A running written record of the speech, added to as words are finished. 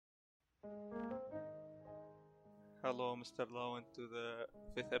Hello, Mr. Lawen, to the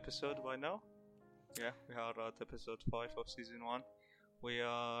fifth episode by now. Yeah, we are at episode 5 of season 1. We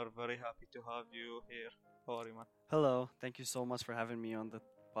are very happy to have you here. How are you, man? Hello, thank you so much for having me on the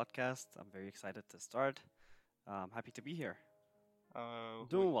podcast. I'm very excited to start. I'm happy to be here.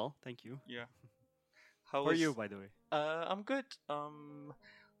 Doing well, thank you. Yeah. How are you, by the way? I'm good.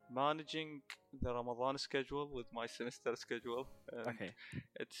 Managing the Ramadan schedule with my semester schedule. Okay.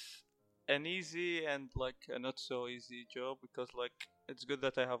 It's an easy and like a not so easy job because like it's good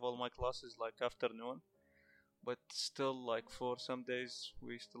that I have all my classes like afternoon, but still like for some days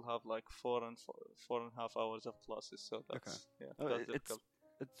we still have like 4.5 hours of classes. So that's that's difficult.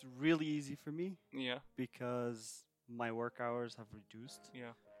 It's really easy for me. Yeah. Because my work hours have reduced.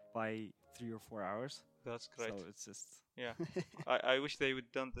 Yeah. By 3 or 4 hours. That's great. So it's just I wish they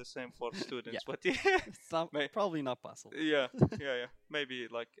would done the same for students, but it's probably not possible. Yeah. Maybe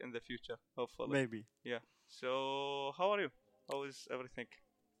like in the future, hopefully. Maybe. Yeah. So how are you? How is everything?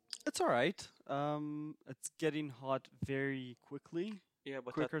 It's all right. It's getting hot very quickly. Yeah,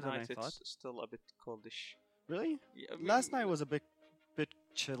 but quicker at night than I thought. It's still a bit coldish. Really? Yeah, Last night was a bit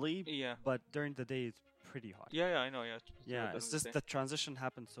chilly. Yeah. But during the day it's pretty hot. Yeah, I know. Yeah, it's just the transition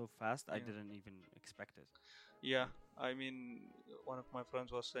happened so fast. I didn't even expect it. Yeah, I mean, one of my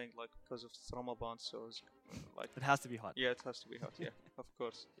friends was saying like because of Ramadan, so it's like it has to be hot. Yeah, it has to be hot. Yeah, of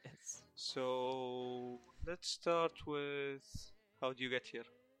course. Yes. So let's start with how do you get here?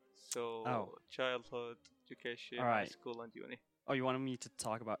 So childhood, education, high school, and uni. Oh, you wanted me to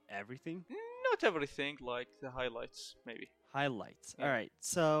talk about everything? Not everything, like the highlights, maybe. Highlights. Yeah. All right.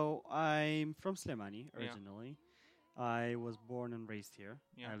 So I'm from Slimani originally. Yeah. I was born and raised here.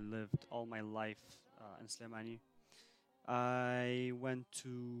 Yeah. I lived all my life in Slimani. I went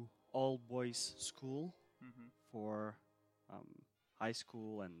to all boys school for high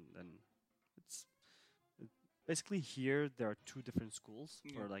school, and then it's basically here there are two different schools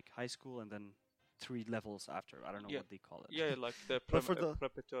for like high school and then 3 levels after. I don't know what they call it. Yeah, like the preparatory,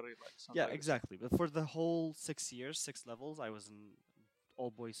 like something. Yeah, exactly. But for the whole 6 years, 6 levels, I was in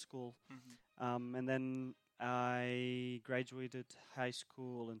all boys school. And then I graduated high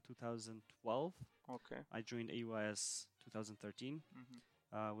school in 2012. Okay. I joined AUIS 2013.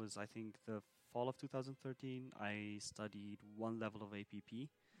 Was I think the fall of 2013. I studied 1 level of APP.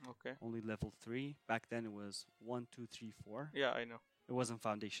 Okay. Only level 3. Back then it was 1, 2, 3, 4. Yeah, I know. It wasn't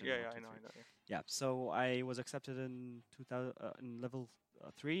foundation. Yeah, I know. Yeah, so I was accepted in level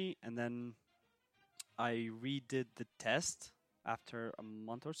 3, and then I redid the test after a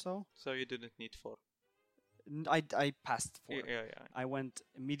month or so. So you didn't need 4? I passed 4. Yeah. I went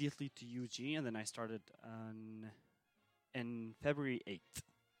immediately to UG, and then I started in February 8th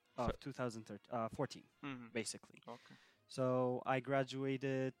of 2014, basically. Okay. So I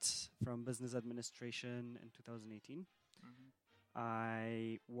graduated from business administration in 2018.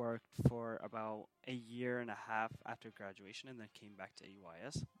 I worked for about a year and a half after graduation and then came back to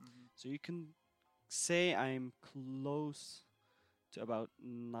AUIS. So you can say I'm close to about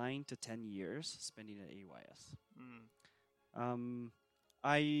 9 to 10 years spending at AUIS.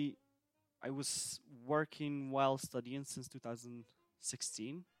 I was working while studying since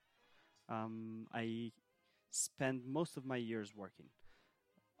 2016. I spent most of my years working.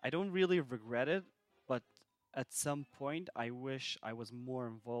 I don't really regret it, but at some point, I wish I was more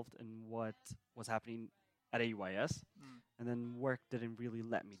involved in what was happening at AUIS, and then work didn't really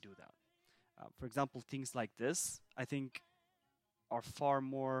let me do that. For example, things like this, I think, are far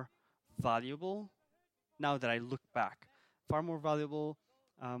more valuable now that I look back. Far more valuable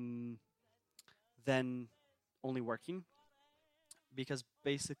than only working, because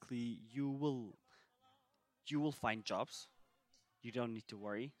basically you will find jobs. You don't need to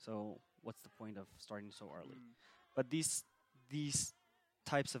worry. So what's the point of starting so early? But these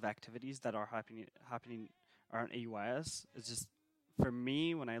types of activities that are happening around AUIS is just, for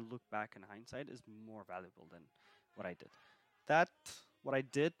me, when I look back in hindsight, is more valuable than what I did. That what I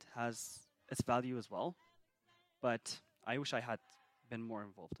did has its value as well, but I wish I had been more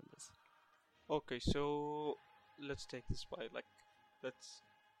involved in this. Okay, so let's take this by let's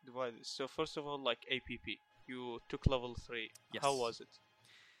divide this. So first of all, like APP, you took level 3. Yes. How was it?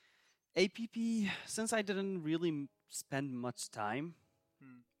 APP, since I didn't really spend much time,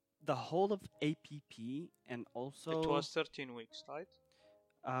 the whole of APP and also... It was 13 weeks, right?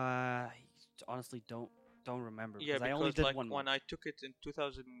 I honestly don't remember. Yeah, because I only did like 1 month. When I took it in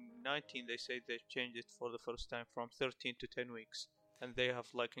 2019, they said they changed it for the first time from 13 to 10 weeks. And they have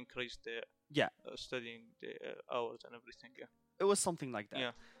like increased the studying the hours and everything. Yeah, it was something like that.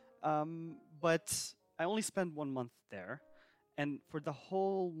 Yeah. But I only spent 1 month there, And for the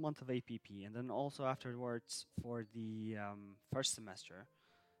whole month of APP, and then also afterwards for the first semester,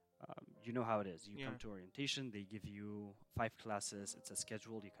 you know how it is. You Yeah. come to orientation, they give you 5 classes. It's a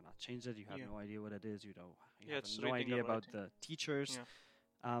schedule. You cannot change it. You have Yeah. no idea what it is. You Yeah, have it's no reading idea and about writing. the teachers. Yeah.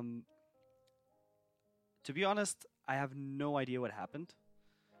 Um, to be honest, I have no idea what happened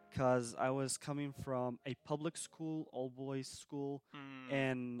because I was coming from a public school, all boys school, Mm.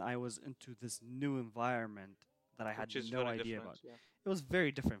 and I was into this new environment that I had Which is no very idea different. about. Yeah. It was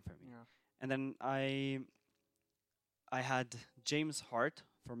very different for me. Yeah. And then I had James Hart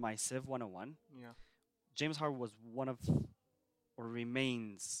for my Civ 101. Yeah. James Hart was one of, or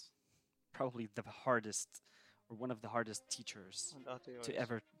remains, probably the hardest, or one of the hardest teachers And at to AOS.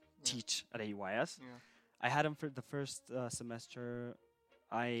 ever Yeah. teach at AUIS. Yeah. I had him for the first semester.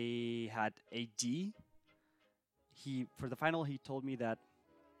 I had a D. For the final, he told me that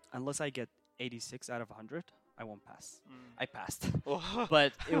unless I get 86 out of 100, I won't pass. Mm. I passed, Oh,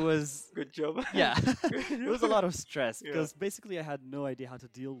 but it was good job. yeah, it was a lot of stress Yeah. because basically I had no idea how to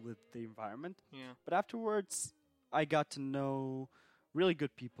deal with the environment. Yeah. But afterwards, I got to know really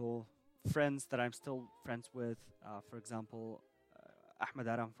good people, friends that I'm still friends with. For example, Ahmed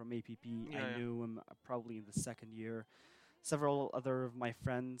Aram from APP. Yeah, I yeah. knew him probably in the second year. Several other of my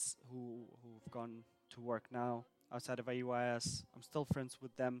friends who've gone to work now outside of AUIS. I'm still friends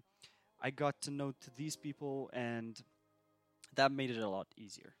with them. I got to know to these people, and that made it a lot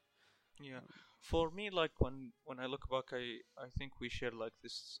easier. Yeah. For me, like when I look back, I think we share like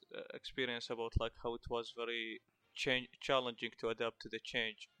this experience about like how it was very challenging to adapt to the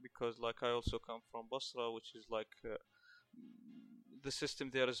change, because like I also come from Basra, which is like the system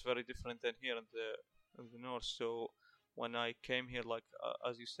there is very different than here in the north. So when I came here, like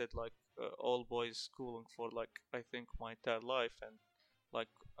as you said, like all boys schooling for like I think my entire life, and like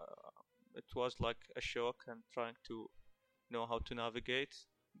it was like a shock and trying to know how to navigate,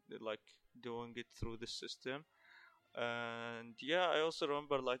 like doing it through the system. And yeah, I also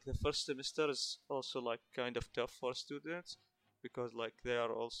remember like the first semester is also like kind of tough for students, because like they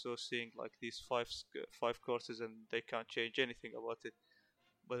are also seeing like these five courses and they can't change anything about it.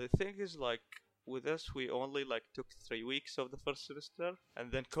 But the thing is, like with us, we only like took 3 weeks of the first semester,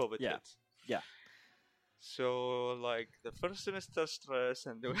 and then COVID Yeah. hit. Yeah. So like the first semester stress,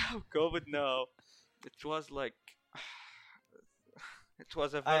 and we have COVID now. It was like it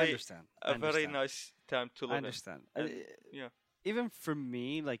was I understand. a very nice time to I live in. understand. And yeah, Even for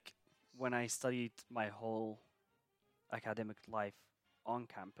me, like when I studied my whole academic life on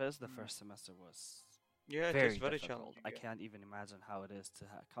campus, the first semester was yeah, it very is very difficult. challenging. I Yeah. can't even imagine how it is to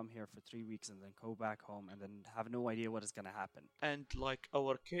come here for 3 weeks and then go back home and then have no idea what is gonna happen. And like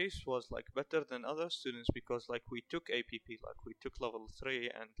our case was like better than other students, because like we took APP, like we took level 3,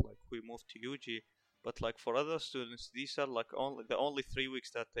 and like we moved to UG. But like for other students, these are like only 3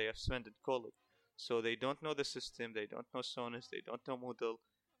 weeks that they have spent in college. So they don't know the system, they don't know Sonus, they don't know Moodle,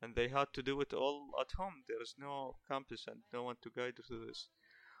 and they had to do it all at home. There is no campus and no one to guide you through this.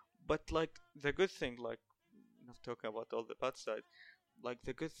 But like the good thing, like not talking about all the bad side, like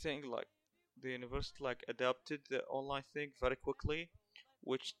the good thing, like the university like adapted the online thing very quickly,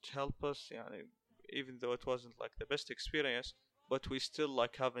 which helped us. Yeah, even though it wasn't like the best experience, but we still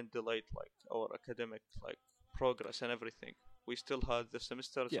like haven't delayed like our academic like progress and everything. We still had the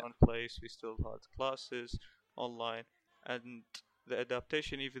semesters Yeah. on place. We still had classes online, and the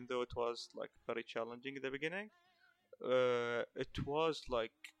adaptation, even though it was like very challenging in the beginning, it was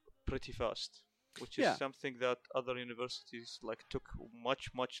like pretty fast, which is Yeah. something that other universities like took much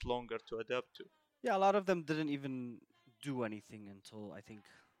longer to adapt to. Yeah, a lot of them didn't even do anything until I think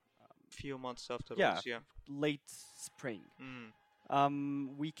Few months yeah, afterwards, yeah. late spring.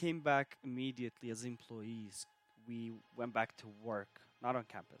 Mm. We came back immediately as employees. We went back to work, not on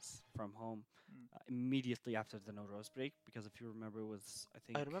campus, from home, Mm. immediately after the no rose break. Because if you remember, it was I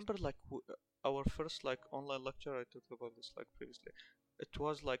think I remember like our first like online lecture. I talked about this like previously. It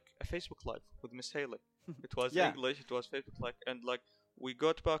was like a Facebook Live with Miss Haley. It was Yeah. English. It was Facebook Live, and like we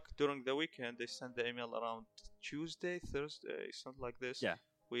got back during the weekend. They sent the email around Tuesday, Thursday, something like this. Yeah.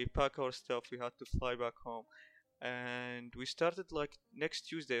 We pack our stuff. We had to fly back home, and we started like next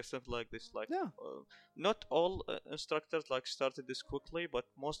Tuesday or something like this. Like Yeah. not all instructors like started this quickly, but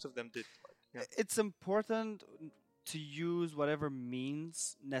most of them did. Like, yeah. It's important to use whatever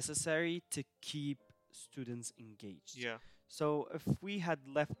means necessary to keep students engaged. Yeah. So if we had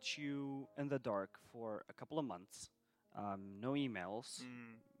left you in the dark for a couple of months, no emails,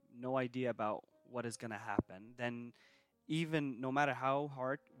 Mm. no idea about what is going to happen, then even no matter how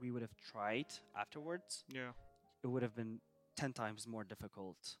hard we would have tried afterwards, Yeah. it would have been 10 times more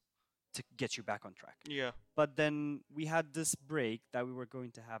difficult to get you back on track. Yeah. But then we had this break that we were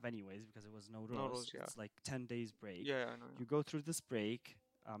going to have anyways because it was no No rules. rules, yeah. It's like 10 days break. Yeah, I know. You go through this break,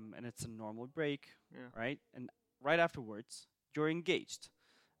 and it's a normal break, Yeah. right? And right afterwards, you're engaged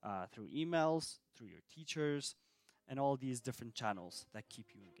through emails, through your teachers, and all these different channels that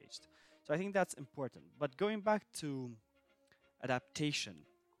keep you engaged. So I think that's important. But going back to adaptation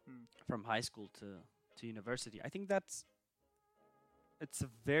from high school to university, I think it's a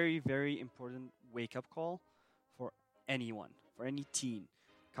very, very important wake-up call for anyone, for any teen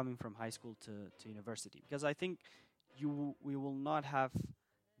coming from high school to university. Because I think we will not have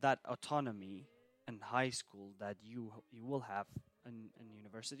that autonomy in high school that you will have in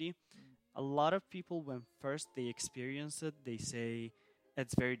university. A lot of people, when first they experience it, they say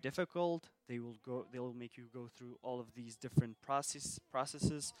it's very difficult. They will make you go through all of these different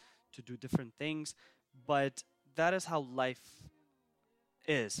processes to do different things. But that is how life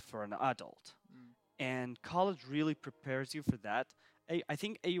is for an adult. And college really prepares you for that. I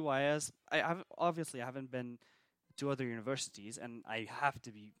think AUIS, I haven't been to other universities, and I have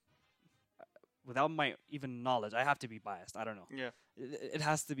to be, without my even knowledge, I have to be biased. I don't know. Yeah. It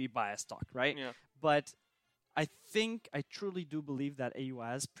has to be biased talk, right? Yeah. But I truly do believe that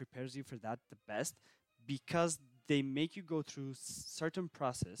AUIS prepares you for that the best because they make you go through certain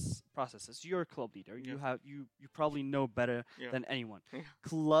processes. You're a club leader. Yeah. You probably know better Yeah. than anyone. Yeah.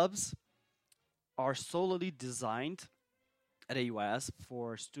 Clubs are solely designed at AUIS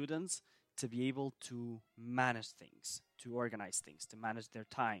for students to be able to manage things, to organize things, to manage their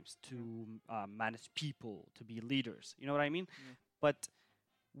times, to manage people, to be leaders. You know what I mean? Yeah. But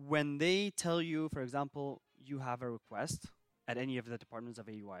when they tell you, for example, you have a request at any of the departments of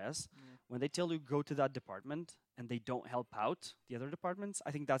AUIS, when they tell you go to that department and they don't help out the other departments,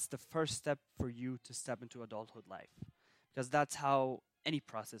 I think that's the first step for you to step into adulthood life. Because that's how any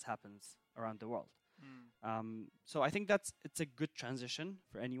process happens around the world. So I think it's a good transition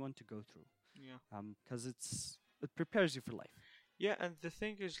for anyone to go through. Yeah. Because it prepares you for life. Yeah, and the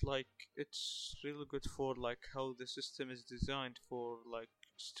thing is, like, it's really good for like how the system is designed for like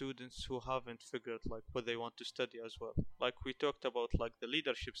students who haven't figured like what they want to study as well. Like we talked about like the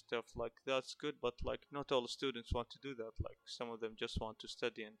leadership stuff, like that's good, but like not all students want to do that. Like some of them just want to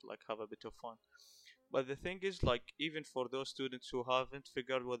study and like have a bit of fun. But the thing is, like, even for those students who haven't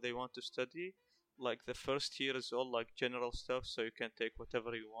figured what they want to study, like the first year is all like general stuff, so you can take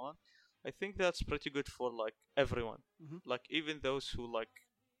whatever you want. I think that's pretty good for like everyone. Like even those who like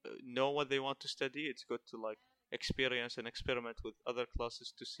know what they want to study, it's good to like experience and experiment with other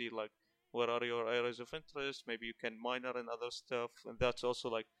classes to see like what are your areas of interest. Maybe you can minor in other stuff, and that's also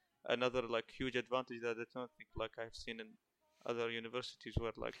like another like huge advantage that I don't think like I've seen in other universities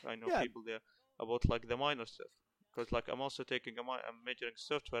where like I know people there about like the minor stuff. Because like I'm also taking I'm majoring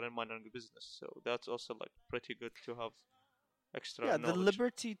software and minoring business, so that's also like pretty good to have extra knowledge. The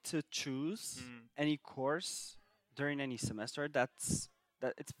liberty to choose any course during any semester, it's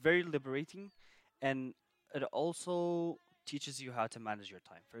very liberating, and it also teaches you how to manage your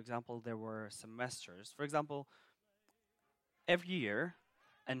time. For example, there were semesters. For example, every year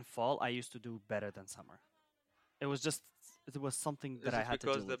in fall, I used to do better than summer. It was something that I had to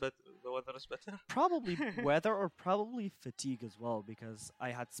do. Is it because the weather is better? Probably weather, or probably fatigue as well, because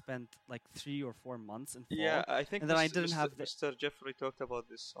I had spent like 3 or 4 months in fall. Yeah, I think and then I didn't have Mr. Jeffrey talked about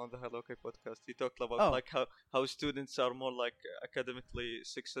this on the Hello K podcast. He talked about like how students are more like academically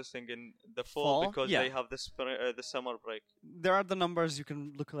successing in the fall because they have the summer break. There are the numbers, you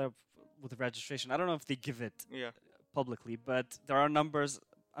can look it up with the registration. I don't know if they give it publicly, but there are numbers.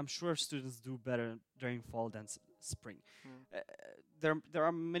 I'm sure students do better during fall than spring. There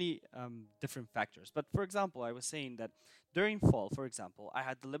are many different factors. But for example, I was saying that during fall, for example, I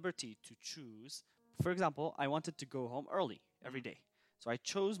had the liberty to choose. For example, I wanted to go home early every day. So I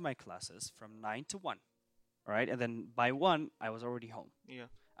chose my classes from 9 to 1. All right. And then by 1, I was already home. Yeah.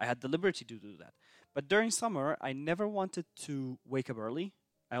 I had the liberty to do that. But during summer, I never wanted to wake up early.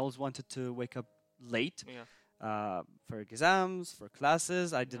 I always wanted to wake up late. Yeah. For exams, for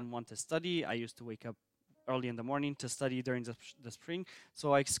classes. I didn't want to study. I used to wake up early in the morning to study during the spring.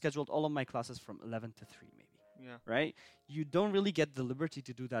 So I scheduled all of my classes from 11 to 3 maybe. Yeah. Right? You don't really get the liberty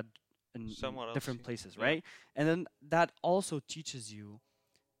to do that in different places, right? And then that also teaches you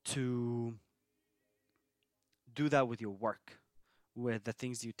to do that with your work, with the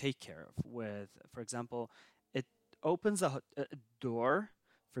things you take care of. With, for example, it opens a door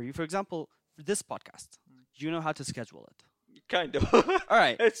for you. For example, for this podcast, you know how to schedule it. Kind of. All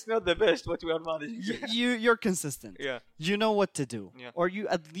right. It's not the best, but we are managing. You're consistent. Yeah. You know what to do. Yeah. Or you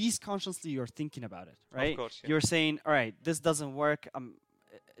at least consciously you're thinking about it, right? Of course. Yeah. You're saying, all right, this doesn't work.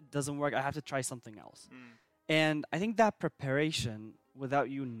 doesn't work. I have to try something else. Mm. And I think that preparation, without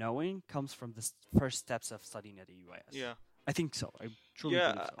you knowing, comes from the first steps of studying at the UIS. Yeah. I think so. I truly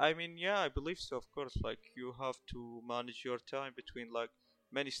believe Yeah, so. I mean, yeah, I believe so, of course. Like, you have to manage your time between, like,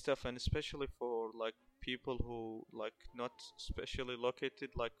 many stuff, and especially for, like, people who, like, not specially located,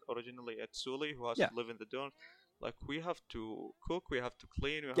 like, originally at Suli, who has Yeah. to live in the dorms. Like, we have to cook, we have to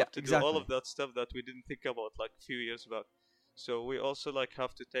clean, we Yeah, have to do all exactly. of that stuff that we didn't think about, like, a few years back. So we also, like,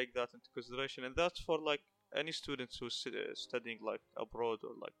 have to take that into consideration. And that's for, like, any students who's studying, like, abroad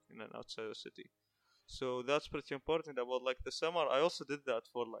or, like, in an outside the city. So that's pretty important about like the summer. I also did that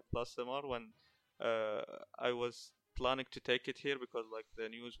for like last summer when uh, I was planning to take it here because like the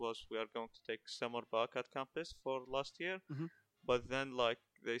news was we are going to take summer back at campus for last year. Hmm. But then like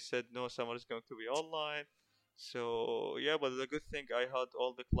they said no, summer is going to be online. So yeah, but the good thing I had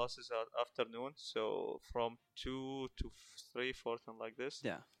all the classes at afternoon, so from 2 to 3, 4, something like this.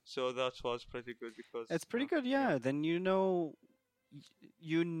 Yeah. So that was pretty good because It's pretty good, yeah. Then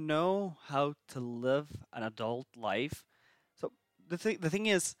you know how to live an adult life. So the thing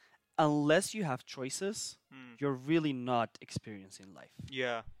is, unless you have choices, mm, you're really not experiencing life.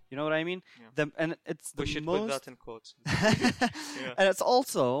 yeah, You know what I mean? yeah. And it's the We should put that most in quotes. Yeah. and it's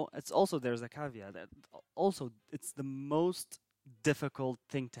also there's a caveat that also it's the most difficult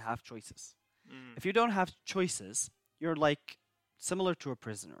thing to have choices. Mm, If you don't have choices, you're like similar to a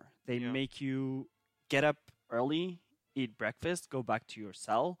prisoner. They yeah. make you get up early, eat breakfast, go back to your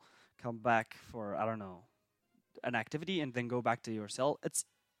cell, come back for I don't know, an activity and then go back to your cell.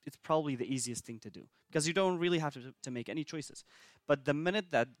 It's probably the easiest thing to do because you don't really have to make any choices. But the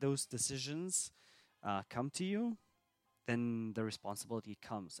minute that those decisions come to you, then the responsibility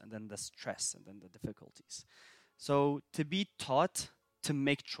comes, and then the stress, and then the difficulties. So to be taught to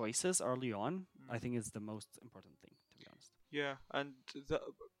make choices early on, I Mm. think is the most important thing, to be honest. Yeah, and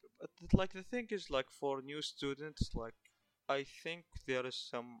like the thing is like for new students, like I think there is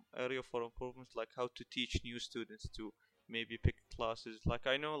some area for improvement, like how to teach new students to maybe pick classes. Like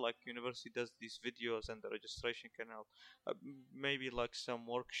I know like university does these videos and the registration can help. Maybe like some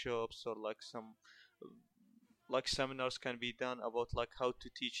workshops or uh, like seminars can be done about like how to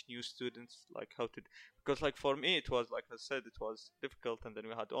teach new students like how to, because like for me it was like I said it was difficult, and then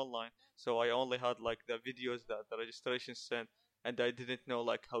we had online, so I only had like the videos that the registration sent, and I didn't know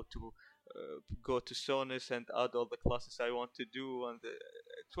like how to go to Sonis and add all the classes I want to do, and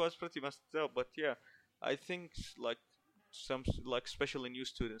it was pretty messed up. But yeah, I think like some like especially new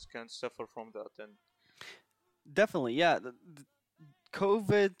students can suffer from that. And Definitely, yeah.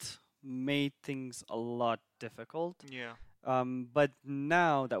 COVID made things a lot difficult. yeah, But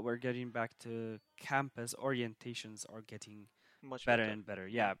now that we're getting back to campus, orientations are getting much better better. and better.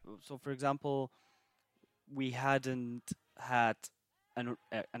 Yeah. Yeah. So, for example, we hadn't had an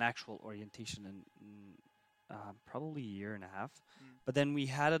actual orientation in probably a year and a half. Mm. But then we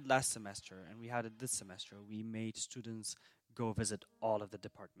had it last semester and we had it this semester. We made students go visit all of the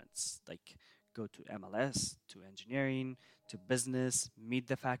departments, like go to MLS, to engineering, to business, meet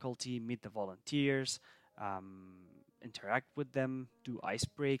the faculty, meet the volunteers, interact with them, do ice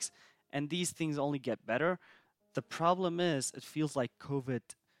breaks. And these things only get better. The problem is, it feels like COVID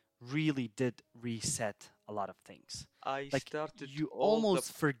really did reset a lot of things. I Like started you all the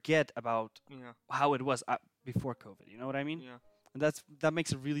almost forget about yeah, how it was before COVID. You know what I mean? yeah. And that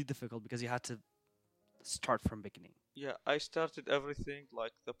makes it really difficult because you had to start from beginning. Yeah, I started everything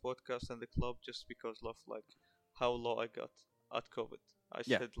like the podcast and the club just because of like how low I got at COVID. I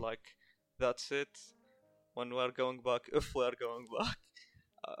Yeah. said like that's it. When we're going back, if we're going back,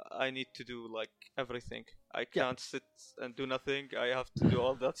 I need to do like everything. I Yeah. can't sit and do nothing. I have to do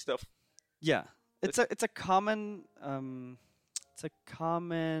all that stuff. Yeah. It's a common it's a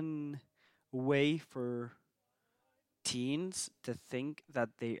common way for teens to think that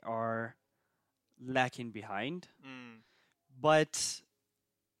they are lacking behind, Mm, but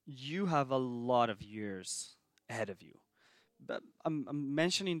you have a lot of years ahead of you. But I'm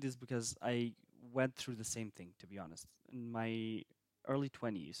mentioning this because I went through the same thing, to be honest. In my early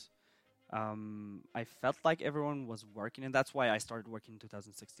 20s, I felt like everyone was working, and that's why I started working in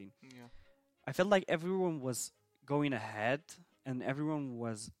 2016. yeah. I felt like everyone was going ahead and everyone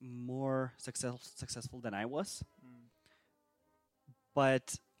was more successful than I was, Mm,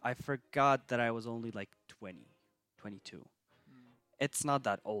 but I forgot that I was only like 20, 22. mm, It's not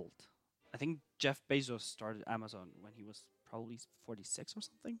that old. I think Jeff Bezos started Amazon when he was probably 46 or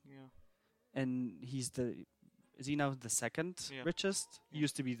something, yeah. and is he now the second Yeah. richest? He Yeah.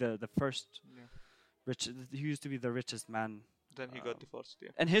 used to be the first Yeah. rich. He used to be the richest man Then he got um, divorced. Yeah.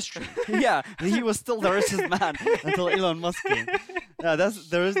 in history. Yeah, he was still the richest man until Elon Musk came. Yeah,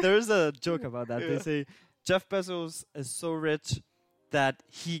 there is a joke about that. They Yeah. say Jeff Bezos is so rich that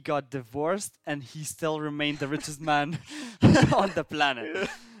he got divorced and he still remained the richest man on the planet.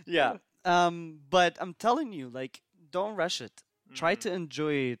 Yeah. Yeah. But I'm telling you, like, don't rush it. Try Mm. to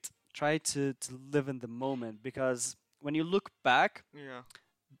enjoy it. Try to live in the moment, because when you look back, Yeah.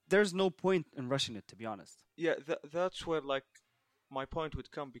 there's no point in rushing it, to be honest. Yeah. That's where like my point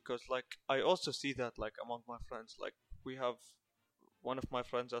would come, because like I also see that like among my friends, like we have one of my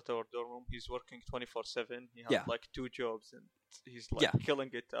friends at our dorm room. He's working 24/7. He has Yeah. like two jobs, and he's like Yeah.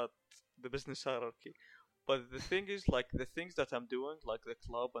 killing it at the business hierarchy. But the thing is, like the things that I'm doing, like the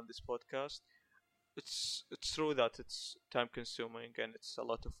club and this podcast, it's true that it's time consuming and it's a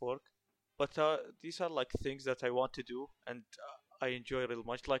lot of work. But these are like things that I want to do, and I enjoy real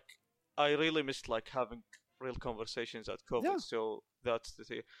much. Like I really missed like having real conversations at COVID. Yeah. So that's the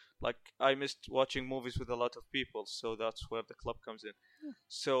thing. Like I missed watching movies with a lot of people. So that's where the club comes in.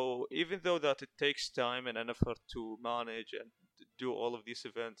 So even though that it takes time and an effort to manage and do all of these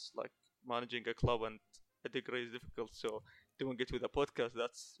events, like managing a club and a degree is difficult. So doing it with a podcast,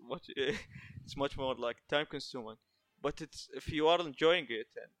 that's much. It's much more like time consuming. But it's if you are enjoying it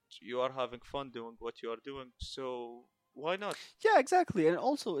and you are having fun doing what you are doing, so why not? Yeah, exactly. And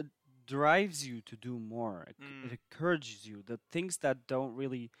also, it drives you to do more. It Mm, encourages you. The things that don't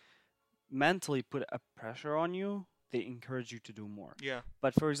really mentally put a pressure on you, they encourage you to do more. yeah,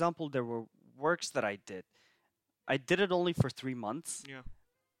 But for example, there were works that I did. I did it only for 3 months, yeah,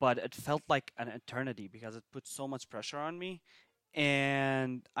 but it felt like an eternity because it put so much pressure on me.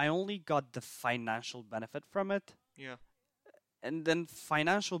 And I only got the financial benefit from it. yeah, And then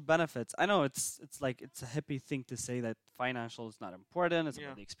financial benefits. I know it's like it's a hippie thing to say that financial is not important. It's yeah,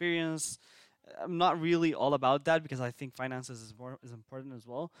 about the experience. I'm not really all about that because I think finances is important as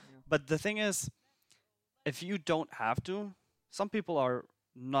well. yeah, But the thing is, if you don't have to, some people are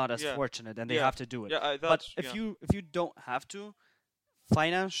not as yeah, fortunate and they yeah, have to do it. yeah. But That's yeah. if you don't have to,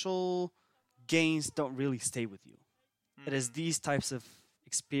 financial gains don't really stay with you. It is Mm, these types of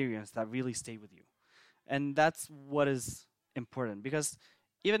experience that really stay with you. And that's what is important, because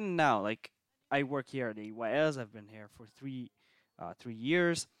even now, like, I work here at AYS. I've been here for 3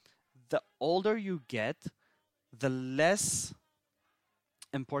 years. The older you get, the less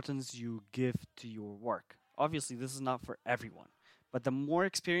importance you give to your work. Obviously, this is not for everyone, but the more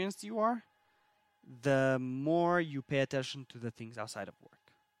experienced you are, the more you pay attention to the things outside of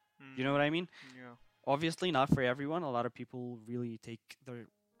work. You know mm, what I mean? yeah, Obviously, not for everyone. A lot of people really take their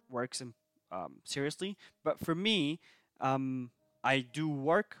works seriously, but for me, um, I do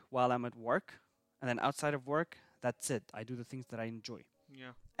work while I'm at work, and then outside of work, that's it. I do the things that I enjoy,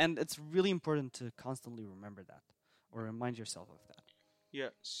 yeah, and it's really important to constantly remember that or remind yourself of that. yeah.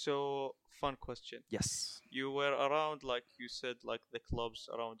 So fun question. Yes. You were around, like you said, like the clubs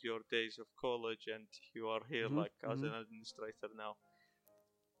around your days of college, and you are here hmm like as hmm an administrator now.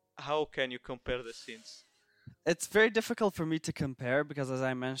 How can you compare the scenes? It's very difficult for me to compare because, as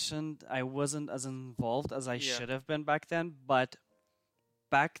I mentioned, I wasn't as involved as I Yeah. should have been back then. But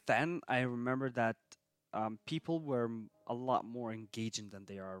back then, I remember that people were a lot more engaging than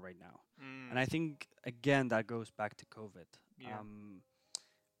they are right now. And Mm, I think, again, that goes back to COVID. yeah. Um,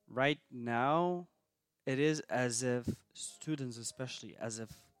 right now, it is as if students, especially, as if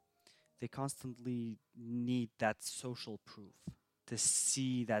they constantly need that social proof to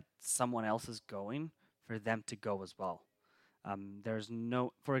see that someone else is going for them to go as well. There's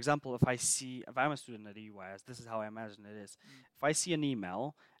no, for example, if I'm a student at EUS, this is how I imagine it is. Mm, If I see an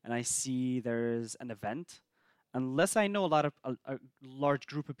email and I see there's an event, unless I know a large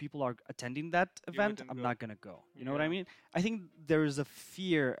group of people are attending that you event, wouldn't I'm go. not gonna go. You know what I Yeah. mean? I think there is a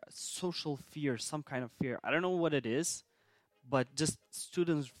fear, social fear, some kind of fear. I don't know what it is, but just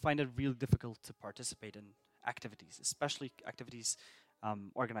students find it really difficult to participate in activities, especially activities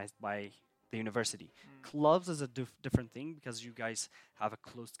organized by the university. Mm, Clubs is a different thing because you guys have a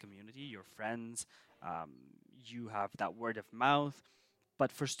closed community, your friends, um, you have that word of mouth.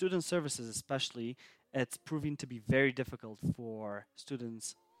 But for student services, especially, it's proving to be very difficult for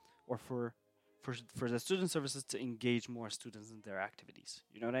students or for the student services to engage more students in their activities.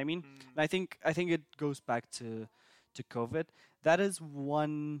 You know what I mean? mm, And I think it goes back to COVID. That is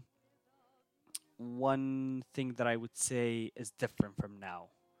one thing that I would say is different from now,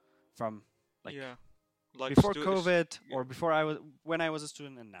 from like yeah. Like before COVID yeah, or before I was when I was a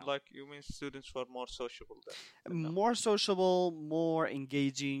student and now. like you mean students were more sociable than now. More sociable, more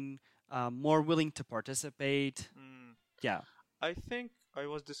engaging, more willing to participate. Mm. Yeah. I think I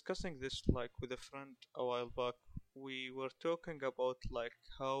was discussing this like with a friend a while back. we were talking about like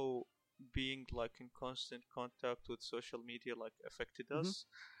how being like in constant contact with social media like affected Mm-hmm. us,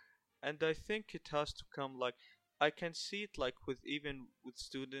 and I think it has to come like I can see it like with even with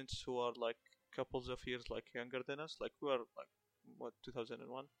students who are like couples of years like younger than us, like we are like what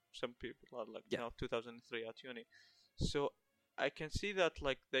 2001. Some people are like Yeah. now 2003 at uni, so I can see that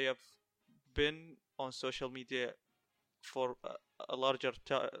like they have been on social media for a larger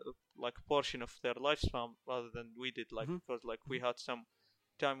like portion of their lifespan rather than we did, like Mm-hmm. because like we Hmm. had some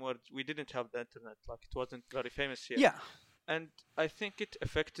time where we didn't have the internet, like it wasn't very famous here, Yeah. and I think it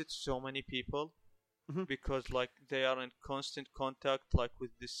affected so many people Mm-hmm. because like they are in constant contact like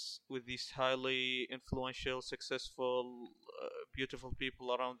with these highly influential successful beautiful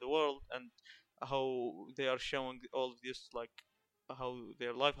people around the world, and how they are showing all of this like how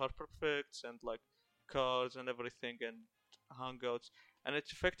their life are perfect and like cars and everything and hangouts, and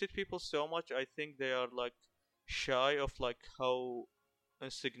it affected people so much. I think they are like shy of like how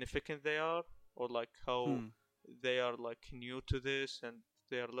insignificant they are, or like how Hmm. they are like new to this and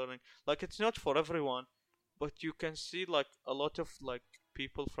they are learning. Like it's not for everyone, but you can see like a lot of like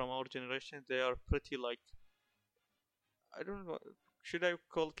people from our generation, they are pretty like, I don't know, should I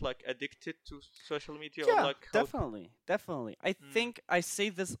call it like addicted to social media, or Yeah, like how definitely. Definitely. I mm, think I say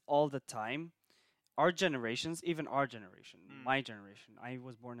this all the time. Our generations, even our generation, mm, my generation, I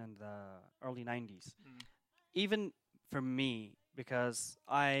was born in the early 90s. mm. Even for me, because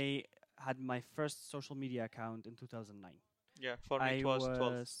I had my first social media account in 2009. Yeah, for me it I was 12.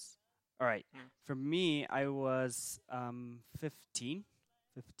 was, all right. Mm, For me, I was 15.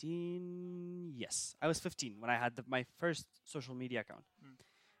 15, yes. I was 15 when I had my first social media account. mm.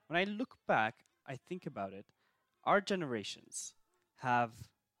 When I look back, I think about it, our generations have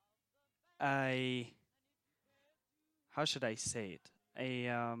a, how should I say it? A,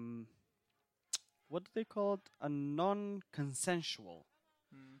 what do they call it? A non consensual.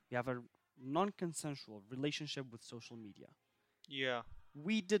 Mm. We have a non consensual relationship with social media. Yeah,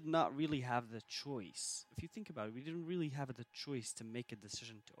 We did not really have the choice. If you think about it, we didn't really have the choice to make a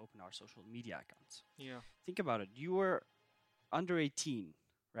decision to open our social media accounts. yeah. Think about it. You were under 18,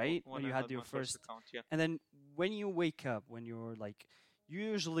 right? When When you I had had your my first first. account, yeah. And then when you wake up, when you're like, you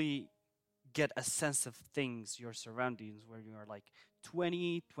usually get a sense of things, your surroundings, where you are like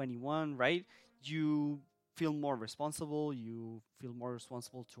 20, 21, right? You feel more responsible. You feel more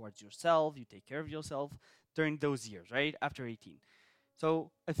responsible towards yourself. You take care of yourself during those years, right? After 18.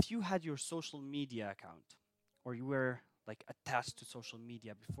 So if you had your social media account or you were like attached to social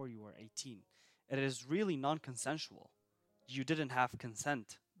media before you were 18, it is really non consensual. You didn't have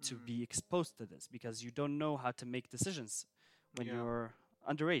consent to Mm. be exposed to this because you don't know how to make decisions when Yeah, you're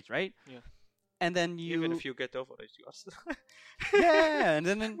underage, right? yeah. And then Even you, if you get over it, you are still. yeah, and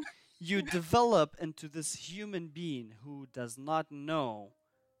then you develop into this human being who does not know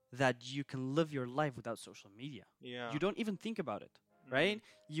that you can live your life without social media. Yeah. You don't even think about it, Mm. right?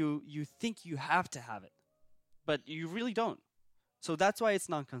 You think you have to have it, but you really don't. So that's why it's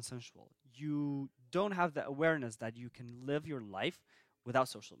non-consensual. You don't have the awareness that you can live your life without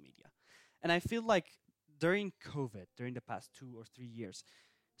social media. And I feel like during COVID, during the past 2 or 3 years,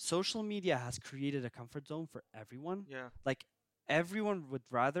 social media has created a comfort zone for everyone. Yeah. Like everyone would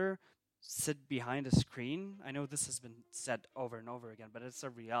rather sit behind a screen. I know this has been said over and over again, but it's a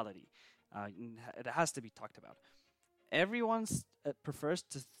reality. It has to be talked about. Everyone prefers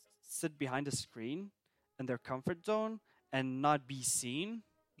to sit behind a screen in their comfort zone and not be seen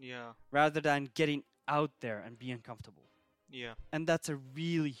Yeah. rather than getting out there and be uncomfortable. Yeah. And that's a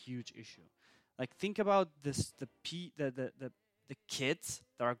really huge issue. Like think about this the kids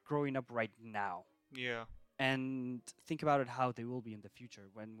that are growing up right now, Yeah. and think about it how they will be in the future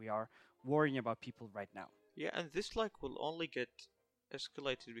when we are worrying about people right now. Yeah, and this like will only get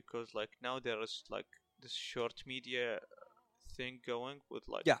escalated because like now there is like this short media thing going with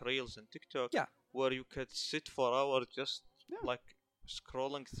like Yeah. Reels and TikTok, Yeah. where you could sit for hours just Yeah. like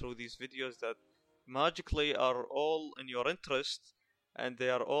scrolling through these videos that magically are all in your interest, and they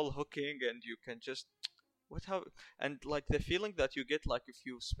are all hooking, and you can just what how and like the feeling that you get like if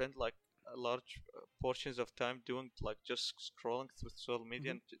you spend like a large portions of time doing like just scrolling through social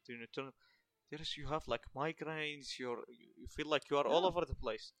media Hmm. and you return, there is you have like migraines, you feel like you are all Yeah. over the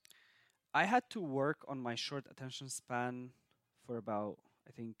place. I had to work on my short attention span for about,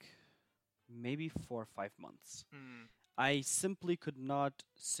 I think, maybe 4 or 5 months. Mm. I simply could not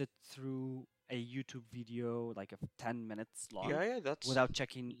sit through a YouTube video like of 10 minutes long Yeah, yeah, that's without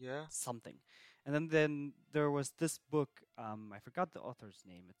checking yeah. something. And then there was this book, I forgot the author's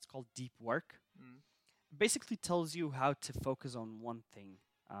name. It's called Deep Work. Mm. It basically tells you how to focus on one thing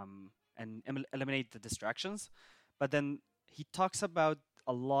and eliminate the distractions. but then he talks about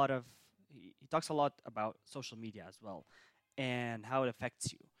a lot of he talks a lot about social media as well and how it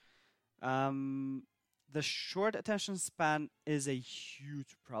affects you. Um, the short attention span is a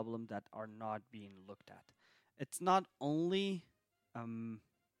huge problem that are not being looked at. It's not only um,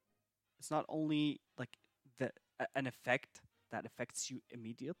 it's not only like an effect that affects you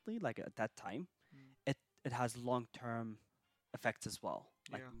immediately, like at that time. Mm. It has long term effects as well,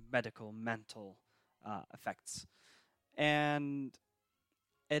 like Yeah. medical, mental effects, and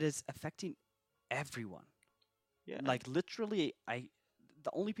it is affecting everyone. Yeah. Like literally,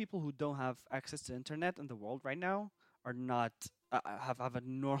 the only people who don't have access to internet in the world right now are not have a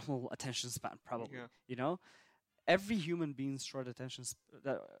normal attention span probably. Yeah. You know, every human being's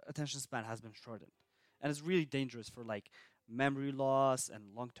attention span has been shortened, and it's really dangerous for like memory loss and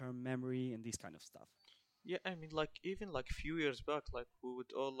long term memory and these kind of stuff. Yeah, I mean, like even like few years back, like we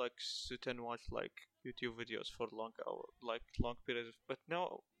would all like sit and watch like YouTube videos for long hour, like long periods. But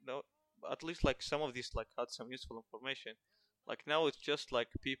now, now at least like some of these like had some useful information. Like now it's just like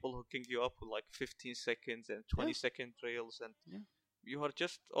people hooking you up with like 15 seconds and Yeah, 20-second reels, and yeah, you are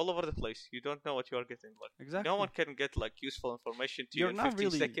just all over the place. You don't know what you are getting. Like no one exactly. can get like useful information to you You're in not 15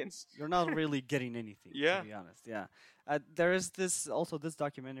 really seconds. you're not really getting anything Yeah, to be honest. Yeah, there is this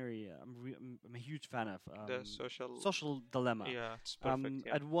documentary I'm a huge fan of, the social. Social Dilemma. Yeah, it's perfect.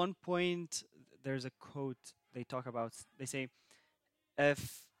 Yeah. At one point there's a quote they talk about. They say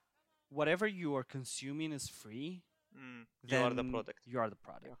if whatever you are consuming is free, You are the then product. you are the Yeah.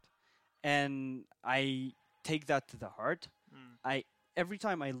 product. And I take that to the heart. Mm. I Every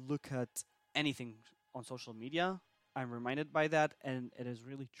time I look at anything on social media, I'm reminded by that, and it is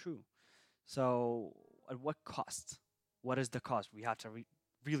really true. So, at what cost? What is the cost? We have to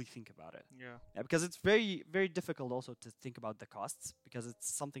really think about it. Yeah. Yeah, because it's very, very difficult also to think about the costs because it's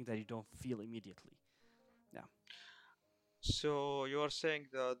something that you don't feel immediately. Yeah. So you are saying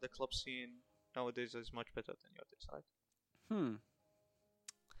that the club scene nowadays is much better than your days, right? Hmm.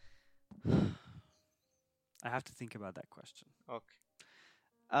 I have to think about that question. Okay.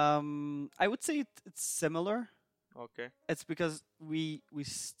 I would say it's similar. Okay. It's because we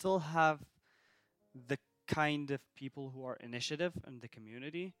still have the kind of people who are initiative in the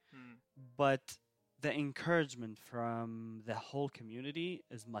community, Hmm. but the encouragement from the whole community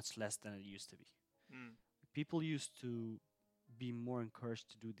is much less than it used to be. Hmm. People used to be more encouraged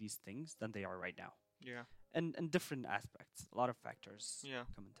to do these things than they are right now, Yeah. and different aspects. A lot of factors Yeah.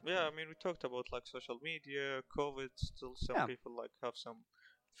 come into Yeah. play. I mean, we talked about like social media, COVID. Still, some Yeah, people like have some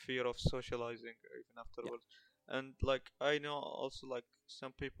fear of socializing even yeah, afterwards. And like I know also like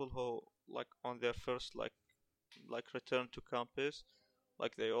some people who like on their first like return to campus,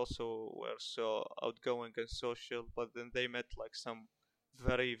 like they also were so outgoing and social, but then they met like some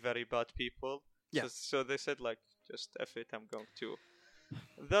very bad people. yeah. So they said like just F it, I'm going to.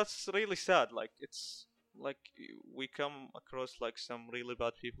 That's really sad. Like it's like we come across like some really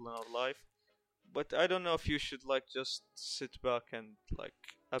bad people in our life, but I don't know if you should like just sit back and like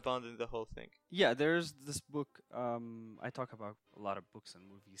abandon the whole thing. Yeah, there's this book. I talk about a lot of books and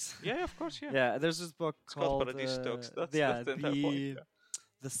movies. Yeah, of course, yeah. Yeah, there's this book It's called called Paradise Talks. That's yeah the entire point.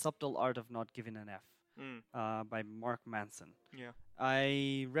 the subtle art of not giving an F, Yeah. by Mark Manson. Yeah.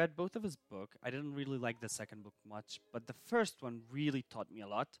 I read both of his book. I didn't really like the second book much, but the first one really taught me a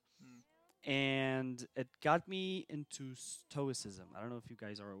lot, Mm. and it got me into Stoicism. I don't know if you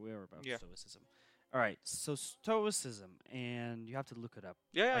guys are aware about Yeah. Stoicism. All right, so Stoicism, and you have to look it up.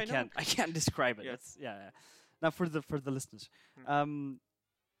 Yeah, I know. I can't describe it. Yeah. It's yeah. Now for the listeners, Mm.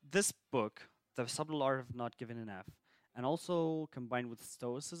 this book, The Subtle Art of Not Giving an F, and also combined with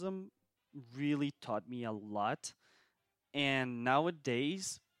Stoicism, really taught me a lot. And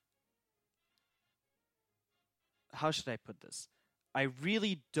nowadays, how should I put this? I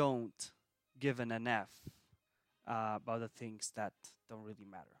really don't give an F about the things that don't really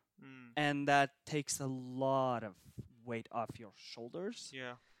matter. Mm. And that takes a lot of weight off your shoulders.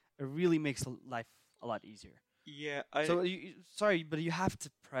 Yeah. It really makes life a lot easier. Yeah, So sorry, but you have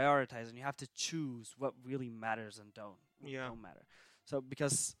to prioritize and you have to choose what really matters and Yeah. don't matter. So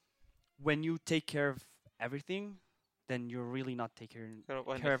because when you take care of everything, then you're really not taking Care of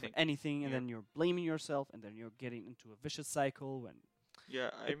care of anything. anything, and Yeah. then you're blaming yourself, and then you're getting into a vicious cycle. When Yeah,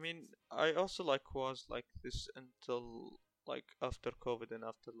 I mean, I also like was like this until like after COVID and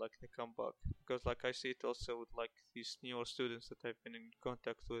after like the comeback, because like I see it also with like these newer students that I've been in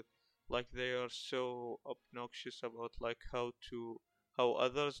contact with, like they are so obnoxious about like how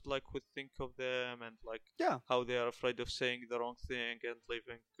others like would think of them, and like yeah, how they are afraid of saying the wrong thing and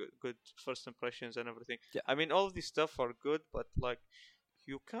leaving good first impressions and everything. yeah, I mean, all of these stuff are good, but like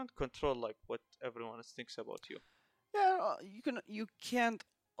you can't control like what everyone thinks about you. Yeah, you can't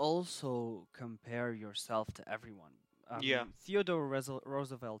also compare yourself to everyone. Yeah. Theodore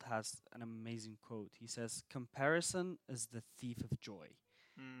Roosevelt has an amazing quote. He says, "Comparison is the thief of joy."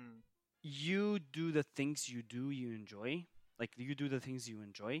 Mm. You do the things you enjoy, like you do the things you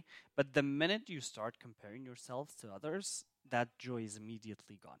enjoy, but the minute you start comparing yourself to others, that joy is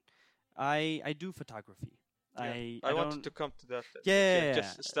immediately gone. I do photography. Yeah. I I wanted don't. to come to that. Yeah, But yeah, yeah, yeah,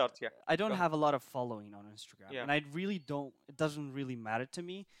 just start. Yeah. I don't Go ahead. have a lot of following on Instagram, Yeah. and I really don't. It doesn't really matter to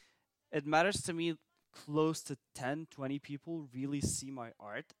me. It matters to me close to 10, 20 people really see my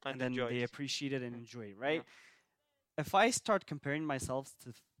art And and then enjoy they it. appreciate it and Mm. enjoy it, Yeah. right? If I start comparing myself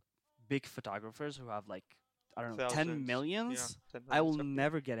to big photographers who have like, I don't know, 10 Thousands. Yeah. millions, Ten I will millions of people.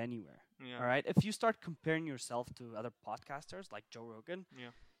 never get anywhere. Yeah. All right. If you start comparing yourself to other podcasters like Joe Rogan,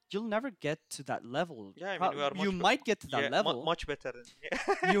 Yeah. you'll never get to that level. Yeah. I mean, we are You much. might get to that Yeah. level. Much better.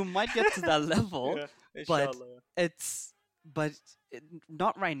 Yeah. You might get to that level, Yeah. but Inshallah. but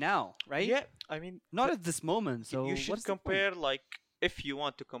not right now, right? Yeah. I mean, Not at this moment. So you should what's the point? compare, like, if you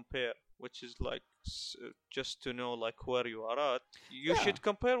want to compare, which is like just to know like where you are at. You Yeah. should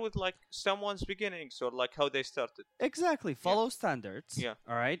compare with like someone's beginnings or like how they started. Exactly. Follow standards. Yeah.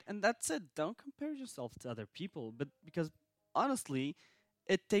 All right. And that's it. Don't compare yourself to other people. But because honestly,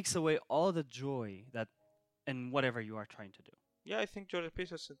 it takes away all the joy that in whatever you are trying to do. Yeah, I think Jordan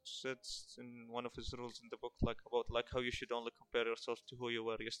Peterson said in one of his rules in the book, like about like how you should only compare yourself to who you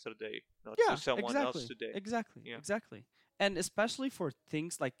were yesterday, not Yeah, to someone exactly. else today. Exactly. Yeah. Exactly. And especially for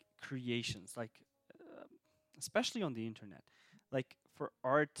things like creations, like especially on the internet, like for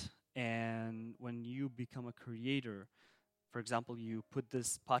art, and when you become a creator, for example, you put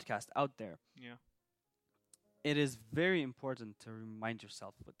this podcast out there. Yeah. It is very important to remind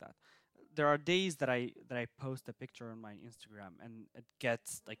yourself with that. There are days that I post a picture on my Instagram and it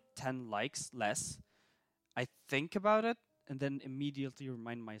gets like 10 likes less. I think about it and then immediately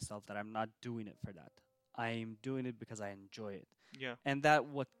remind myself that I'm not doing it for that. I'm doing it because I enjoy it. Yeah. And that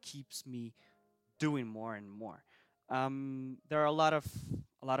what keeps me doing more and more. There are a lot of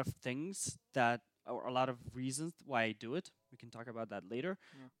things that or a lot of reasons why I do it. We can talk about that later.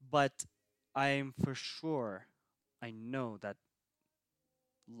 Yeah. But I'm for sure I know that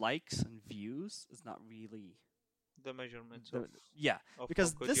likes and views is not really The measurements the, of, yeah, of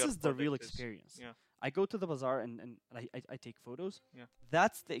because how good this your is the real product is. experience. Yeah. I go to the bazaar and I take photos. Yeah.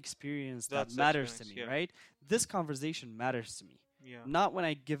 That's the experience That's that the matters to me, experience, yeah. right? This conversation matters to me. Yeah. Not when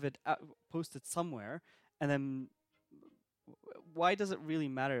I give it post it somewhere and then why does it really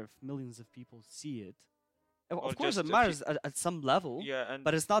matter if millions of people see it? Or Of course just it a matters at some level, Yeah, and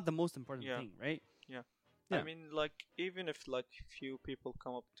but it's not the most important Yeah. thing, right? Yeah. Yeah. I mean, like, even if like few people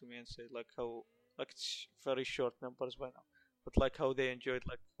come up to me and say like how like it's very short numbers by now, but like how they enjoyed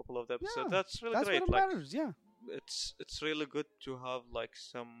like a couple of the episodes, Yeah, that's really That's great. what it Like, matters, yeah. it's really good to have like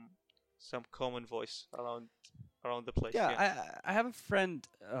some common voice around the place. Yeah, Yeah. I have a friend.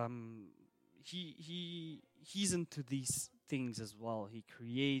 He's into these things as well. He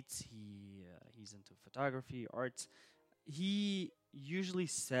creates. He's into photography, arts. He usually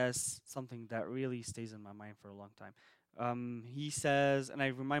says something that really stays in my mind for a long time. He says, and I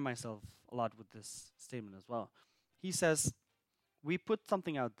remind myself a lot with this statement as well. He says, "We put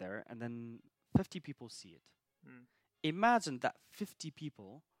something out there, and then 50 people see it. Mm. Imagine that 50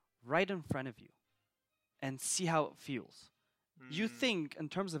 people right in front of you, and see how it feels." You Mm. think in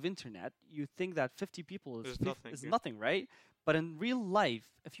terms of internet, you think that 50 people Is nothing, yeah. nothing, right? But in real life,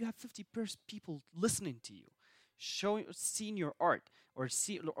 if you have 50 people listening to you, seeing your art, or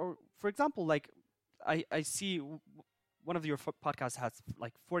for example, like I see one of your podcasts has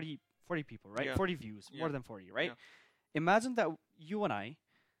like 40 people, right? Yeah. 40 views, Yeah. more than 40, right? Yeah. Imagine that you and I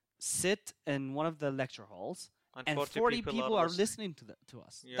sit in one of the lecture halls and 40 people are listening to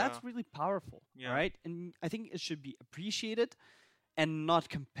us. Yeah. That's really powerful, Yeah. all right? And I think it should be appreciated and not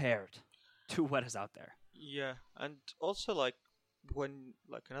compared to what is out there. Yeah, and also like when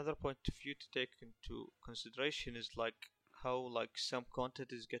like another point of view to take into consideration is like how like some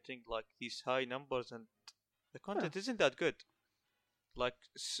content is getting like these high numbers and the content isn't that good. Like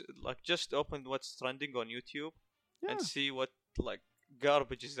like just open what's trending on YouTube Yeah, and see what like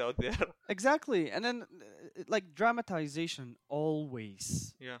garbage is out there. exactly. And then like dramatization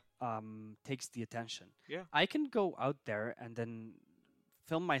always Yeah. takes the attention. Yeah. I can go out there and then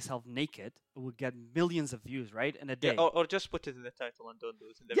film myself naked. It will get millions of views, right, in a day. Yeah, or just put it in the title and don't do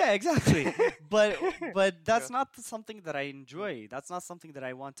it in the Yeah, exactly. but that's Yeah. not something that I enjoy. That's not something that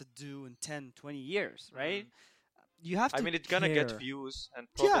I want to do in 10, 20 years, right? you have I to mean, it's gonna get care. views and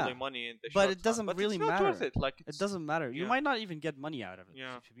Yeah, probably money in the but short it time, doesn't but really it's not worth matter. it. Like It it's doesn't matter. You yeah, might not even get money out of it,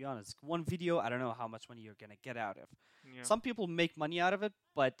 yeah, to be honest. One video, I don't know how much money you're gonna get out of. yeah. Some people make money out of it,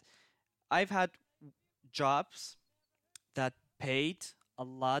 but I've had jobs that paid a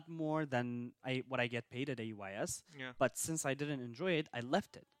lot more than what I get paid at AUIS. Yeah. But since I didn't enjoy it, I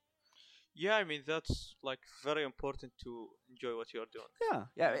left it. Yeah, I mean that's like very important to enjoy what you're doing. Yeah,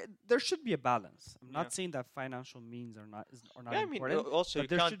 yeah. Yeah, There should be a balance. I'm yeah, not saying that financial means are not yeah. I mean, important, also but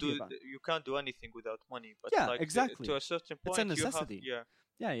there should be a balance. you can't do anything without money. But Yeah, like to exactly. a certain It's a point, you have necessity. yeah,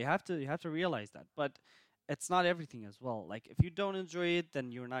 Yeah, you have to realize that. But it's not everything as well. Like if you don't enjoy it,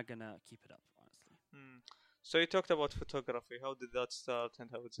 then you're not gonna keep it up, mm. So you talked about photography. How did that start, and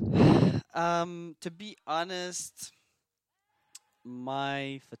how is it going? honestly. To be honest,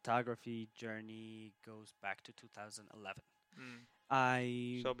 my photography journey goes back to 2011. Mm.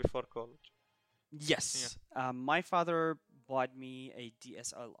 I So before college. Yeah, Yes, my father bought me a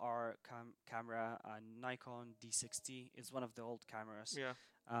DSLR camera, a Nikon D60. It's one of the old cameras, yeah,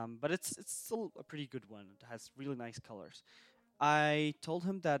 but it's still a pretty good one. It has really nice colors. I told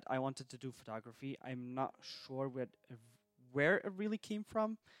him that I wanted to do photography. I'm not sure where it really came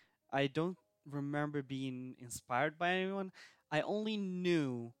from. I don't remember being inspired by anyone. I only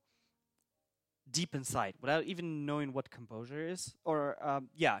knew deep inside without even knowing what composure is, or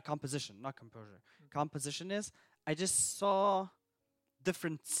yeah, composition, not composure. Composition is, I just saw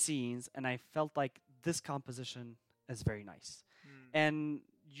different scenes and I felt like this composition is very nice. mm. And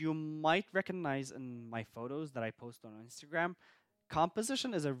you might recognize in my photos that I post on Instagram,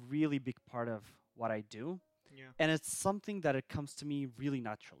 composition is a really big part of what I do, Yeah, and it's something that it comes to me really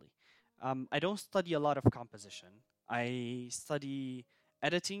naturally. I don't study a lot of composition. I study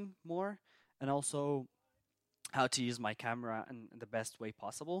editing more, and also how to use my camera in the best way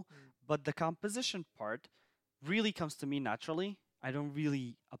possible. mm. But the composition part really comes to me naturally. I don't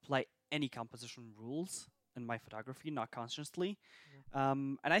really apply any composition rules in my photography, not consciously. Yeah,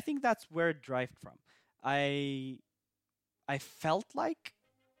 And I think that's where it derived from. I I felt like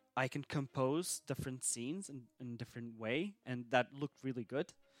I can compose different scenes in different way, and that looked really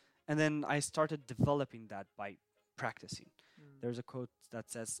good. And then I started developing that by practicing. mm. There's a quote that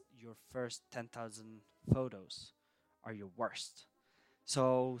says, "Your first 10,000 photos are your worst."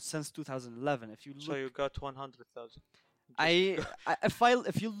 So since 2011, if you So look, you got 100,000. Just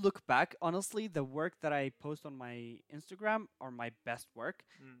if you look back, honestly, the work that I post on my Instagram are my best work.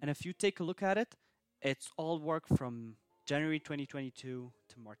 mm. And if you take a look at it, it's all work from January 2022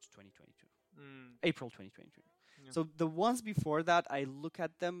 to March 2022, Mm. April 2022. Yeah, So the ones before that, I look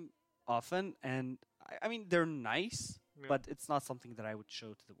at them often, and I mean they're nice, yeah, but it's not something that I would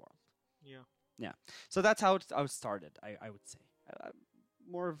show to the world. yeah, Yeah. So that's how I started. I would say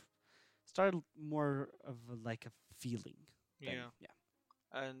more of started more of like a feeling than yeah. yeah.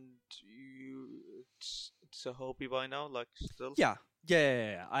 And it's a hobby by now, like still. Yeah.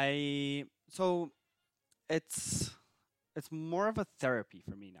 I so it's it's more of a therapy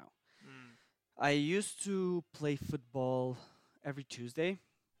for me now. Mm. I used to play football every Tuesday,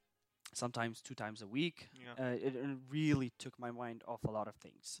 sometimes two times a week. Yeah, It really took my mind off a lot of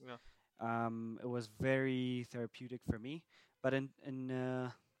things. yeah, It was very therapeutic for me. But in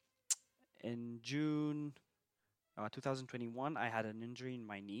June 2021, I had an injury in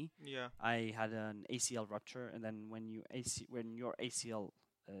my knee. yeah, I had an ACL rupture, and then when your ACL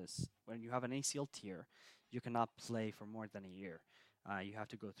is when you have an ACL tear, you cannot play for more than a year. You have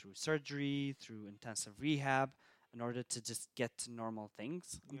to go through surgery, through intensive rehab, in order to just get to normal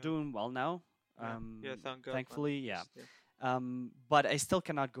things. I'm yeah, doing well now, yeah, yeah. Thank God, man. thankfully, yeah. Yeah, But I still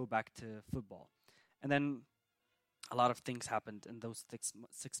cannot go back to football. And then a lot of things happened in those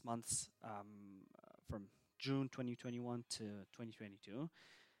 6 months, from June 2021 to 2022.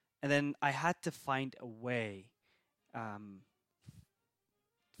 And then I had to find a way, um,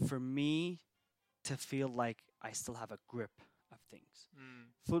 for me to feel like I still have a grip of things. mm.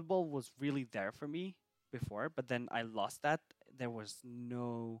 Football was really there for me before, but then I lost that. There was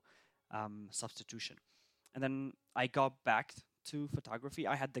no substitution. And then I got back to photography.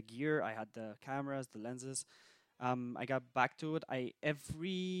 I had the gear, I had the cameras, the lenses. I got back to it. I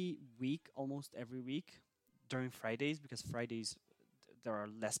every week, almost every week, during Fridays, because Fridays there are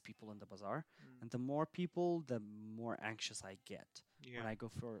less people in the bazaar, Mm. and the more people, the more anxious I get when Yeah, I go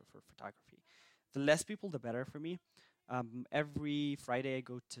for photography. The less people, the better for me. Every Friday, I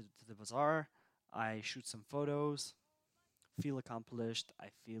go to the bazaar. I shoot some photos, feel accomplished. I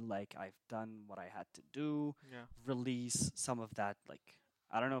feel like I've done what I had to do, yeah, release some of that like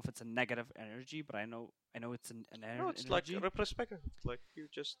I don't know if it's a negative energy, but I know it's No, it's like energy. retrospective. Like you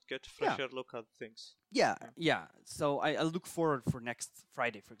just get Yeah, fresher look at things. yeah, Yeah. yeah. So I look forward for next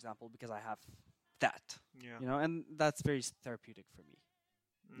Friday, for example, because I have that, Yeah. and that's very therapeutic for me.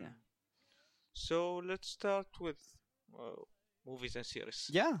 Yeah, Mm. So let's start with uh, movies and series.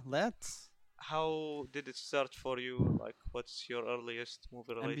 yeah. Let's How did it start for you? Like, what's your earliest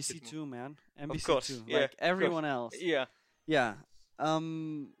movie related NBC movie? two, man. Of NBC course, two, yeah, like of course, everyone else. yeah, Yeah.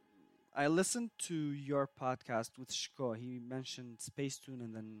 Um, I listened to your podcast with Shko. He mentioned Space Tune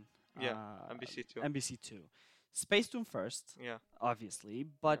and then yeah. NBC too. NBC Two. Space Tune first, Yeah, obviously.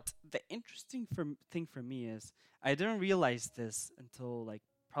 yeah. But the interesting thing for me is I didn't realize this until like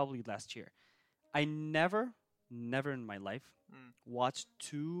probably last year. I never in my life Mm. watched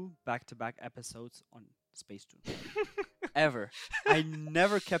two back-to-back episodes on Space Tune ever. I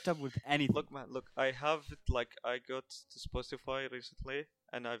never kept up with anything. Look, man, look. I have it like I got to Spotify recently,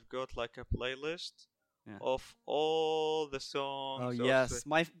 and I've got like a playlist Yeah. of all the Oh songs yes,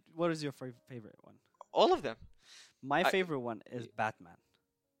 what is your favorite one? all of them. My I favorite one is Batman.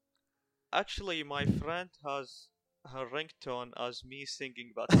 actually, my friend has her ringtone as me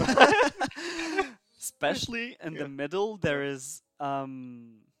singing Batman. Especially in Yeah, the middle, yeah. there is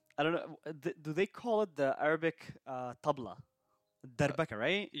I don't know. Do they call it the Arabic tabla, darbaka,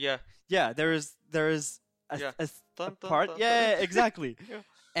 right? Yeah, Yeah, there is yeah. a Dun, dun, part. dun, dun. Yeah, exactly. Yeah,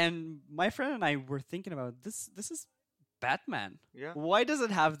 And my friend and I were thinking about this. This is Batman. yeah, Why does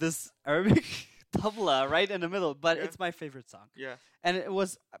it have this Arabic tabla right in the middle? But yeah, it's my favorite song, yeah, and it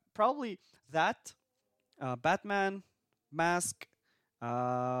was probably that Batman, Mask,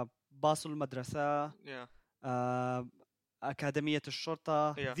 Basul Madrasa, yeah, uh, Academiyat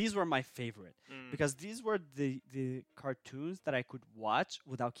al-Shorta. yeah. These were my favorite Mm. because these were the cartoons that I could watch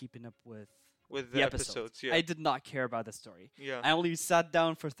without keeping up with With the the episodes. episodes, yeah, I did not care about the story. yeah. I only sat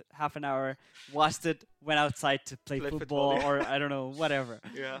down for half an hour, watched it, went outside to play Play football, football, yeah. or I don't know, whatever.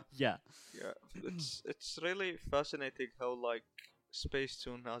 Yeah, Yeah. yeah. It's really fascinating how like Space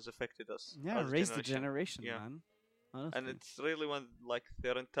Tune has affected us Yeah, as a raise the generation. generation, Yeah, man. and Honestly. it's really when like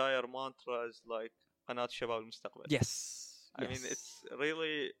their entire mantra is like قناة شباب المستقبل. Yes. I mean, Yes. it's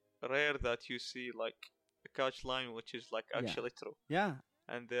really rare that you see like a catch line which is like Yeah. actually true, Yeah.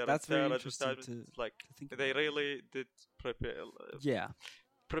 and their That's very entire interesting advertisement is like to think they about. really did Yeah.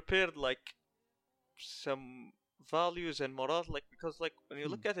 prepared like some values and morals, like because like when you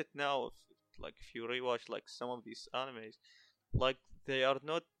Hmm. look at it now, if you rewatch like some of these animes, like they are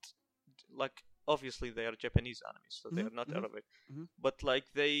not like obviously they are Japanese animes, so they Mhm, are not mhm, Arabic, mhm. but like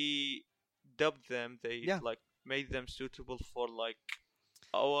they dubbed them, they Yeah. like made them suitable for like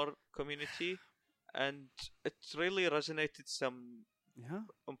our community, and it really resonated some Yeah.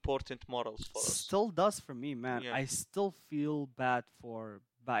 important morals for us. Still does for me, man. Yeah. I still feel bad for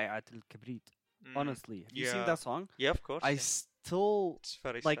Bai'at al Kabrit. Honestly, have you seen Yeah. that song? Yeah, of course. I Yeah. still It's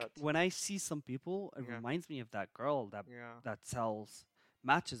very like sad. when I see some people. It Yeah. reminds me of that girl Yeah. that sells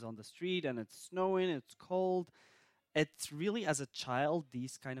matches on the street, and it's snowing, it's cold. It's really as a child,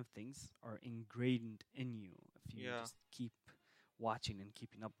 these kind of things are ingrained in you if you Yeah. just keep watching and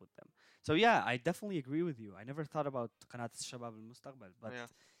keeping up with them. So yeah, I definitely agree with you. I never thought about Qanat Shabab al Mustaqbal, but Yeah.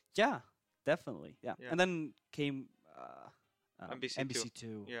 yeah, definitely, yeah. Yeah. And then came NBC NBC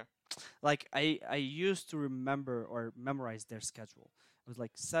Two. Yeah. Like I used to remember or memorize their schedule. It was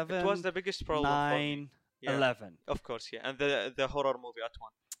like It was 7, the biggest problem for me. 9, Yeah. 11. Of course, yeah. And the horror movie at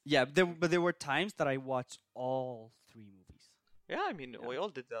one. Yeah, but there were times that I watched all 3 movies. Yeah, I mean, Yeah. we all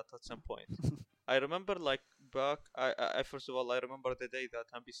did that at some point. I remember, like, back. I first of all, I remember the day that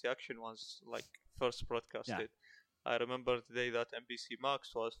NBC Action was like first broadcasted. I remember the day that NBC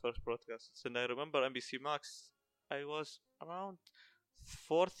Max was first broadcasted, and I remember NBC Max. I was around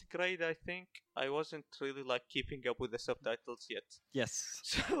fourth grade, I think. I wasn't really like keeping up with the subtitles yet. Yes.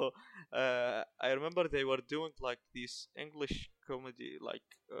 So I remember they were doing like these English comedy, like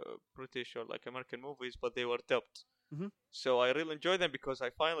British or like American movies, but they were dubbed. Mhm. So I really enjoy them because I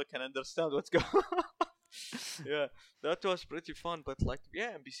finally can understand what's going on. Yeah, that was pretty fun. But like,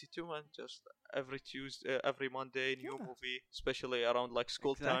 yeah, NBC Two, man, just every Tuesday, every Monday, new Yeah. movie, especially around like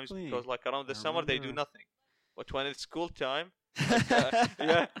school times, Exactly. because like around the I summer they do remember. nothing. But when it's school time,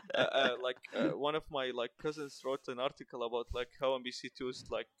 yeah, one of my like cousins wrote an article about like how NBC Two's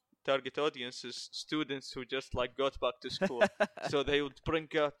like target audience is students who just like got back to school, so they would bring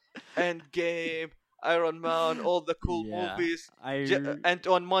out Endgame, Iron Man, all the cool Yeah, movies, I and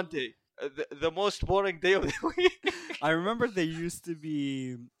on Monday, the most boring day of the week. I remember there used to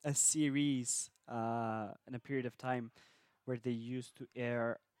be a series in a period of time where they used to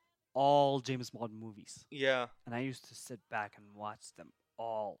air all James Bond movies, Yeah, and I used to sit back and watch them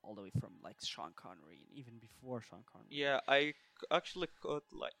all the way from like Sean Connery and even before Sean Connery. Yeah, actually caught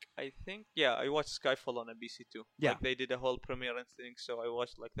like I think yeah I watched Skyfall on NBC too. Yeah. Like they did a whole premiere and thing, so I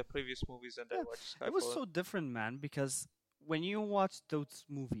watched like the previous movies and I Yeah, watched it was Skyfall. so different, man, because when you watch those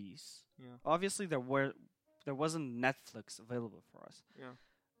movies, Yeah, obviously there wasn't Netflix available for us. yeah.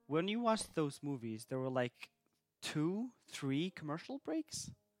 When you watched those movies, there were like 2, 3 commercial breaks.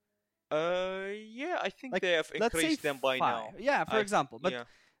 Yeah, I think Like they have let's say increased them by 5. now. Yeah, for example, but Yeah,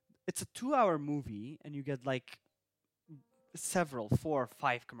 it's a 2-hour movie and you get like several 4 or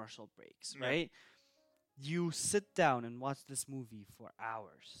 5 commercial breaks, Yeah. right? You sit down and watch this movie for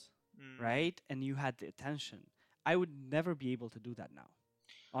hours, right? And you had the attention. I would never be able to do that now.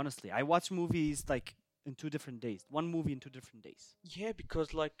 Honestly, I watch movies like in 2 different days. One movie in 2 different days. Yeah,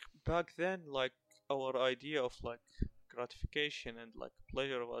 because like back then, like our idea of like gratification and like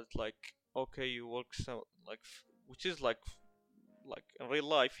pleasure was like okay, you work so like which is like in real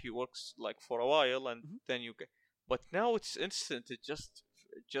life, you works like for a while and Mhm. then you get. But now it's instant. It just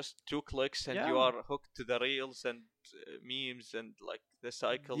 2 clicks and you Yeah. are hooked to the reels and memes and like the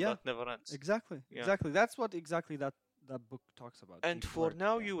cycle Yeah. that never ends. Exactly. Yeah. Exactly. That's what exactly that book talks about. And each for word,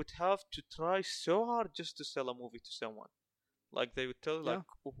 now, yeah. you would have to try so hard just to sell a movie to someone. Like they would tell, Yeah. like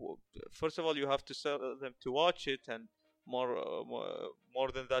first of all, you have to sell them to watch it, and more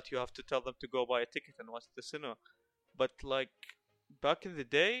than that, you have to tell them to go buy a ticket and watch the cinema. But like back in the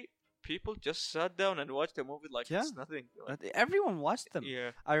day, people just sat down and watched a movie like Yeah. it's nothing. Like, Everyone watched them.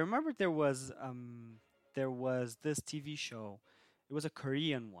 yeah, I remember there was this TV show. It was a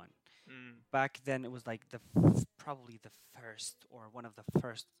Korean one. Back then, it was like probably the first or one of the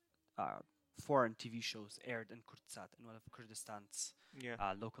first foreign TV shows aired in Kurdsat, in one of Kurdistan's yeah,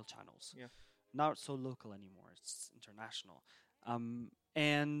 local channels. Yeah. Not so local anymore; it's international.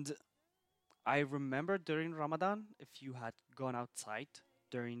 And I remember during Ramadan, if you had gone outside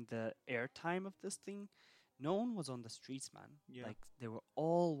during the airtime of this thing, no one was on the streets, man. Yeah. Like they were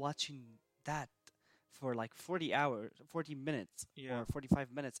all watching that for like 40 minutes Yeah. or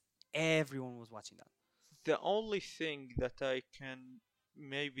 45 minutes. Everyone was watching that. The only thing that I can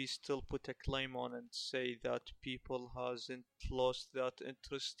maybe still put a claim on and say that people hasn't lost that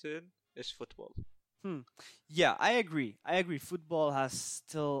interest in is football. Yeah, I agree. Football has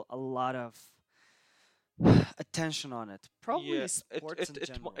still a lot of attention on it. Probably Yeah, sports in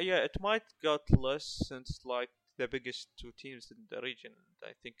general. it might got less since like the biggest 2 teams in the region.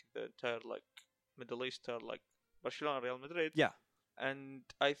 I think the entire like Middle East are like Barcelona, Real Madrid. Yeah. And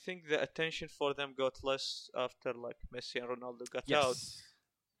I think the attention for them got less after like Messi and Ronaldo got Yes. out.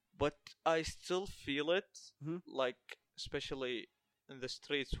 But I still feel it, Mhm. like especially in the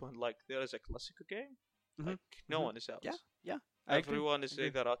streets when like there is a Clasico game, Mhm. like no Mhm. one is out. Yeah. Yeah. I agree. Everyone is Agree.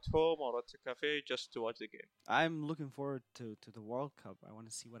 either at home or at a cafe just to watch the game. I'm looking forward to the World Cup. I want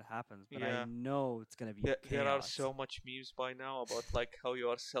to see what happens, but Yeah. I know it's gonna be There are chaos. so much memes by now about like how you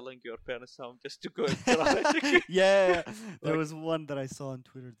are selling your parents' home just to go and try the game. Yeah, there Like- was one that I saw on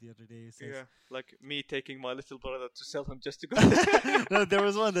Twitter the other day. It says, Yeah, like me taking my little brother to sell him just to go. no, there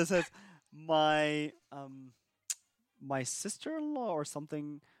was one that says my my sister-in-law or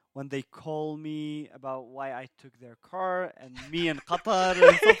something when they call me about why I took their car and me in Qatar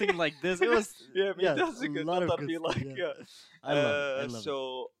or something like this. It was Yeah, me that's a a good lot of Qatar good be stuff, like, yeah. I love it. I love it.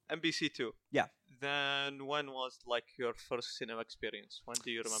 So NBC2. Yeah. Then when was like your first cinema experience? When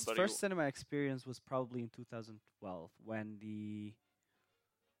do you remember? First cinema experience was probably in 2012 when the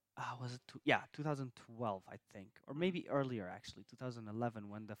was it 2012 I think, or maybe earlier actually, 2011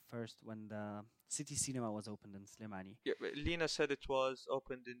 when the city cinema was opened in Slimani. Yeah, but Lena said it was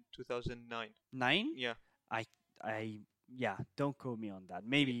opened in 2009. 9? Yeah. I yeah, don't quote me on that.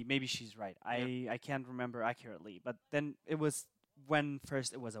 Maybe she's right. I can't remember accurately, but then it was when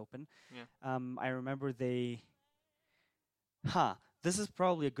first it was open. Yeah. I remember this is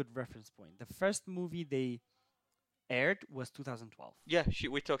probably a good reference point. The first movie they aired was 2012. Yeah,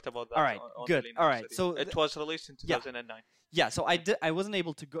 we talked about that. All right, on good. Lena All right, episode. so it was released in 2009. Yeah, so I wasn't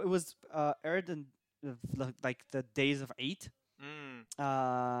able to go. It was aired in like the days of Eid.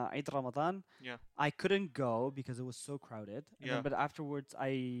 Eid Ramadan. Yeah. I couldn't go because it was so crowded. Yeah. But afterwards,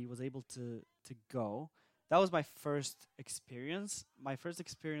 I was able to go. That was my first experience. My first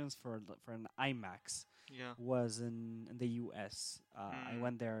experience for an IMAX Yeah. was in the US. I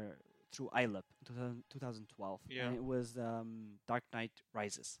went there through iLab in 2012. Yeah. And it was Dark Knight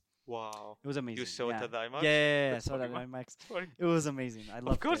Rises. Wow. It was amazing. You saw it at the IMAX? Yeah, I That's saw it at funny, IMAX. Sorry. It was amazing. I loved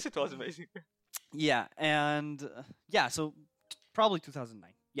it. Of course, it was amazing. Yeah, and so probably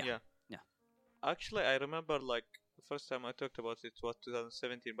 2009. Yeah. Actually, I remember like the first time I talked about it was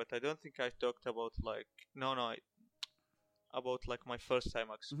 2017, but I don't think I talked about like no. about like my first time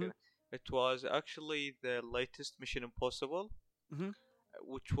Hmm. experience. It was actually the latest Mission Impossible, Hmm.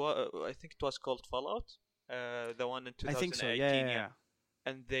 which was I think it was called Fallout, the one in I think so. Yeah, 2018. Yeah, yeah,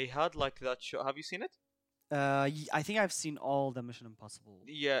 and they had like that show. Have you seen it? yeah. I think I've seen all the Mission Impossible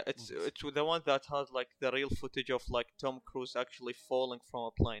Yeah, movies. it's the one that has like the real footage of like Tom Cruise actually falling from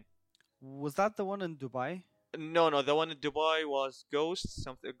a plane. Was that the one in Dubai? No, no, the one in Dubai was Ghost,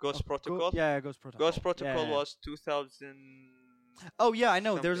 something Oh, Ghost Protocol. yeah, Ghost Ghost Protocol. Yeah, Protocol yeah, yeah. was 2000 Oh yeah, I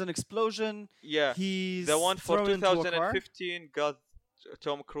know. There's something. an explosion. Yeah, the He's one for thrown into a car. 2015 got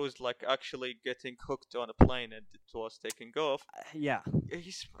Tom Cruise like actually getting hooked on a plane and it was taking off. Yeah,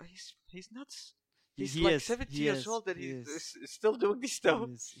 He's nuts. he, He's he like is. 70 He years is. old and He is. he's still doing this He stuff.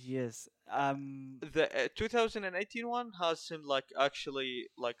 is. He is. The 2018 one has him like actually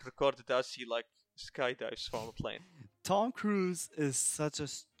like recorded as he like skydives from a plane. Tom Cruise is such a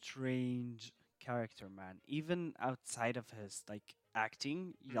strange character, man. Even outside of his like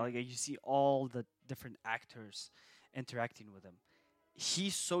acting, Mm, like you see all the different actors interacting with him.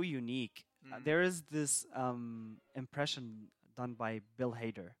 He's so unique. mm, There is this impression done by Bill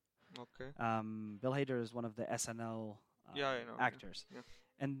Hader. okay. Bill Hader is one of the SNL Yeah, I know. actors, Yeah,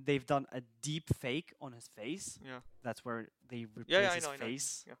 and they've done a deep fake on his face. yeah, That's where they yeah, yeah. replace his I know.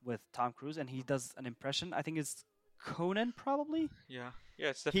 face Yeah, with Tom Cruise, and he mm, does an impression. I think it's Conan, probably. yeah, yeah.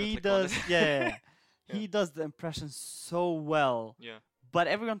 It's He definitely Conan. does, yeah, yeah, yeah. Yeah, He does the impression so well. yeah, But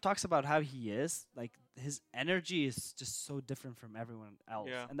everyone talks about how he is. Like his energy is just so different from everyone else,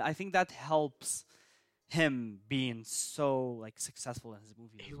 yeah. and I think that helps him being so like successful in his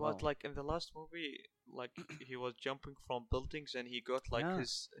movies He as was well. like in the last movie, like he was jumping from buildings and he got like Yeah,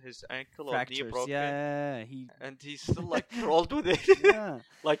 his ankle or knee fractures. broken, Yeah, he. and he's still like rolled with it, Yeah.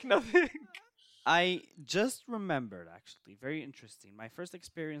 like nothing. I just remembered actually, very interesting. My first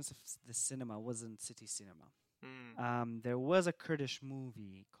experience of the cinema was in City Cinema. Mm, There was a Kurdish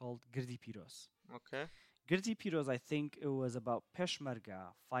movie called Girdi Piros. okay. Girdi Piros, I think it was about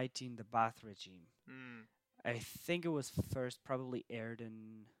Peshmerga fighting the Ba'ath regime. Mm, I think it was first probably aired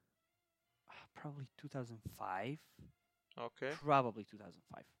in probably 2005. okay. Probably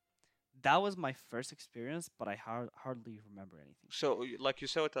 2005. That was my first experience, but I hardly remember anything. So, like you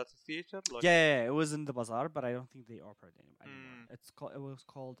saw it at the theater, like. Yeah, yeah, yeah, it was in the bazaar, but I don't think they operate anymore. Mm, It's called. It was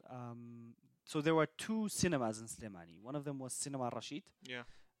called. So there were two cinemas in Slimani. One of them was Cinema Rashid, yeah,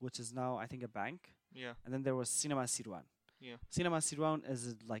 which is now I think a bank, yeah, and then there was Cinema Sirwan. yeah. Cinema Sirwan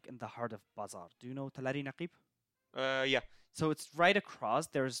is like in the heart of bazaar. Do you know Talari Naqib? Yeah, So it's right across.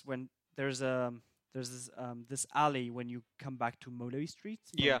 There's this alley when you come back to Molawi Street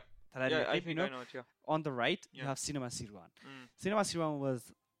yeah, from Talari yeah. I Naqib. You think know, I know it. Yeah, on the right you yeah. have Cinema Sirwan. Mm. Cinema Sirwan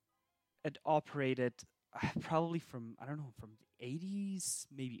was it operated probably from I don't know from the 80s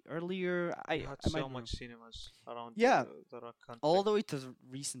maybe earlier. We had I might so be wrong. much cinemas around Yeah, the country. all the way to the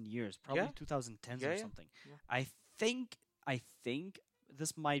recent years, probably Yeah, 2010s yeah, or yeah, something. yeah. I think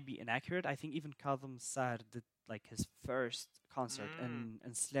this might be inaccurate. I think even Kadhim Sar did like his first concert Mm.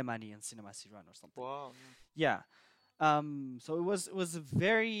 in Slemani and Cinema Siran or something. Wow. Yeah. So it was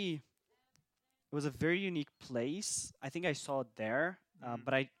a very unique place. I think I saw it there, Mm.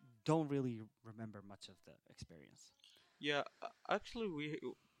 but I don't really remember much of the experience. Yeah, actually, we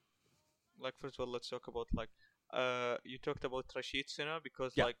like first of all, let's talk about like you talked about Rashid Cinema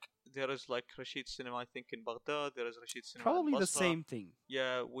because Yeah, like there is like Rashid Cinema I think in Baghdad, there is Rashid Cinema in probably the Basra. same thing.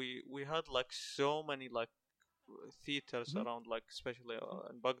 Yeah, we had like so many like theaters Hmm. around like especially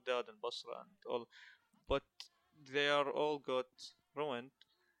in Baghdad and Basra and all, but they are all got ruined.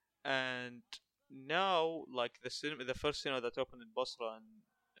 And now like the first cinema that opened in Basra and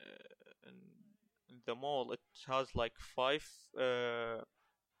in the mall, it has like five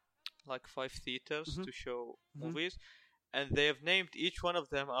theaters Hmm. to show Hmm. movies, and they have named each one of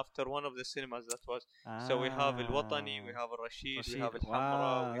them after one of the cinemas that was. So we have Al Watani, we Ah, have Al Rashid, we Rashid. have Al Hamra,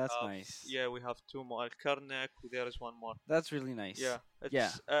 Wow, we that's have, nice. yeah, we have two more, Al Karnak, there is one more. That's really nice. Yeah, Yeah.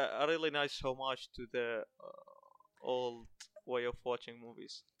 it's a really nice homage to the old way of watching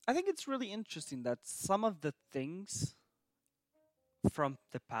movies. I think it's really interesting that some of the things from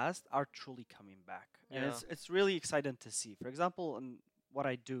the past are truly coming back. And Yeah. it's really exciting to see. For example, in what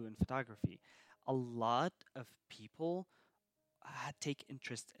I do in photography, a lot of people take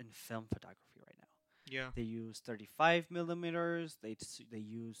interest in film photography right now. Yeah. They use 35 millimeters. They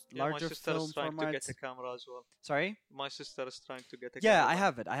use Yeah, my larger sister film is trying to get formats. a camera as well. Sorry. My sister is trying to get a Yeah, camera. I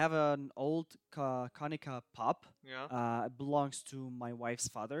have it. I have an old Konica Pop. Yeah. It belongs to my wife's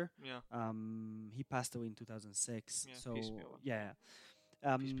father. Yeah. He passed away in 2006. Yeah, So peace be upon him. yeah,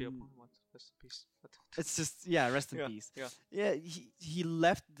 Peace be Um, upon what? Rest in peace. it's just, yeah, rest in Yeah, peace. yeah. Yeah, he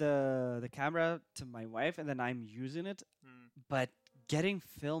left the camera to my wife, and then I'm using it. Mm, But getting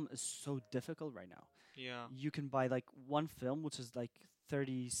film is so difficult right now. yeah. You can buy like one film, which is like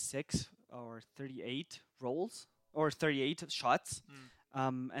 36 or 38 rolls or 38 shots,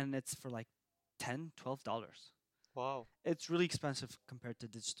 Mm, and it's for like $10, $12. wow. It's really expensive compared to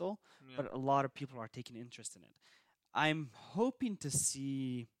digital, Yeah. but a lot of people are taking interest in it. I'm hoping to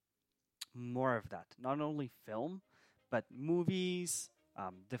see more of that. Not only film, but movies,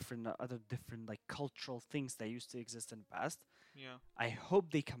 different other different like cultural things that used to exist in the past. Yeah. I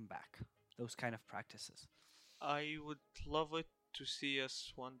hope they come back. Those kind of practices. I would love it to see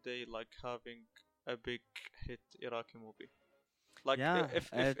us one day like having a big hit Iraqi movie. Like Yeah,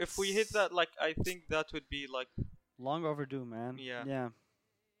 if we hit it's that, like I think that would be like long overdue, man. yeah. Yeah.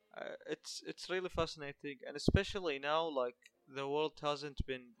 It's really fascinating, and especially now, like the world hasn't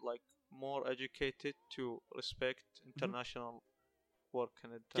been like more educated to respect Hmm. international work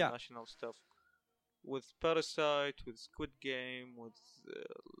and Yeah. international stuff. With Parasite, with Squid Game, with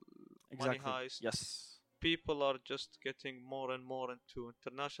Money Exactly. Heist, Yes. people are just getting more and more into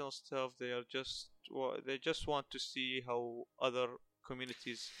international stuff. They just want to see how other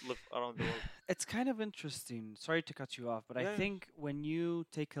communities live around the world. It's kind of interesting. Sorry to cut you off, but I Yeah. think when you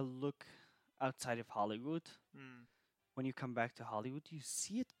take a look outside of Hollywood, Mm. when you come back to Hollywood, you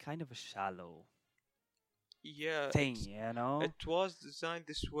see it kind of a shallow Yeah, thing, you know? it was designed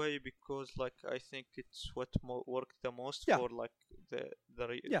this way because like I think it's what worked the most Yeah. for like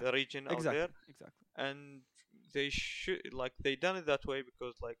Yeah. the region out there, Exactly. Exactly. and they should like they done it that way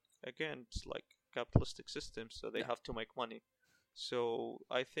because like again it's like capitalistic system, so they Yeah. have to make money. So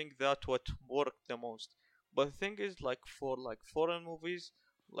I think that what worked the most. But the thing is, like for like foreign movies,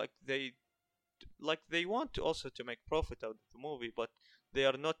 like they want to also to make profit out of the movie, but they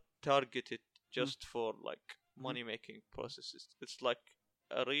are not targeted Mm. just for like Mhm. money making processes. It's like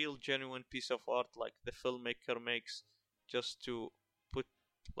a real genuine piece of art like the filmmaker makes just to put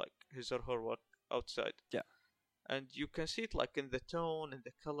like his or her work outside. Yeah. And you can see it like in the tone and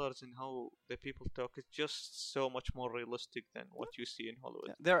the colors and how the people talk. It's just so much more realistic than what you see in Hollywood.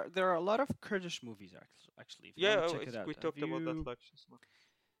 Yeah. There are a lot of Kurdish movies actually. If you Yeah, want to check it out, we have talked about that you? like just now.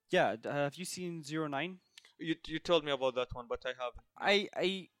 Yeah, have you seen 09? You told me about that one, but I haven't.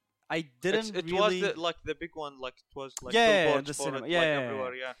 No. I didn't It was really. like the big one, like it was like Yeah, billboards the for it cinema. Yeah, like yeah, yeah, yeah.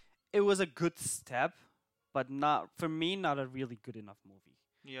 everywhere. Yeah, It was a good step, but not for me. Not a really good enough movie.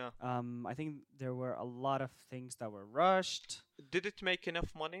 yeah. I think there were a lot of things that were rushed. Did it make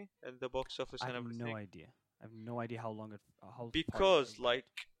enough money at the box office I and have no everything? idea. I have no idea how far it Because went.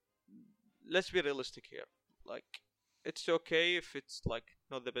 like, let's be realistic here. Like, it's okay if it's like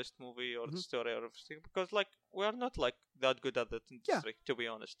not the best movie or the Hmm. story or everything, because like we are not like that good at that Yeah. industry, to be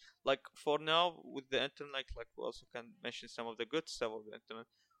honest. Like for now with the internet, like we also can mention some of the good stuff of the internet.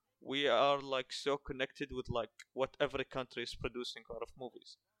 We are like so connected with like what every country is producing out of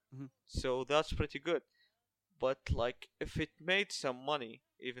movies. Hmm. So that's pretty good. But like if it made some money,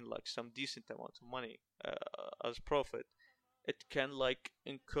 even like some decent amount of money as profit, it can like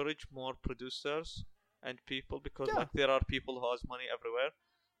encourage more producers and people, because Yeah. like there are people who has money everywhere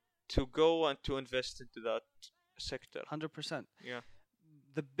to go and to invest into that sector. 100%. Yeah.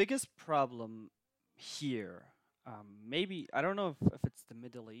 The biggest problem here, maybe I don't know if it's the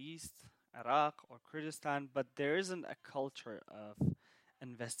Middle East, Iraq, or Kurdistan, but there isn't a culture of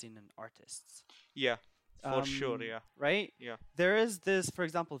investing in artists. Yeah. For sure. Yeah. Right? Yeah. There is this, for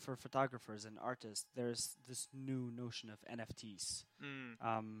example, for photographers and artists, there's this new notion of NFTs.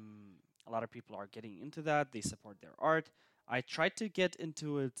 Mm. A lot of people are getting into that. They support their art. I tried to get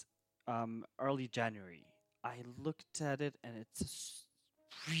into it early January. I looked at it, and it's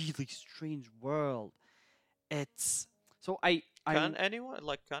a really strange world. It's so Can anyone can anyone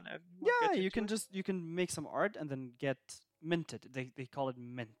yeah, get you into can it? just you can make some art and then get minted. They call it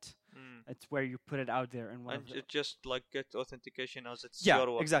mint. Mm. It's where you put it out there and one of And the it just like get authentication as it's yeah,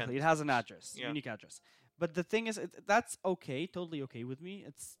 your work. exactly. And It has an address, yeah. unique address. But the thing is, that's okay, totally okay with me.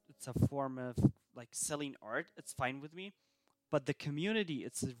 It's a form of like selling art. It's fine with me. But the community,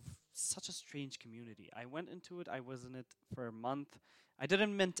 such a strange community. I went into it. I was in it for a month. I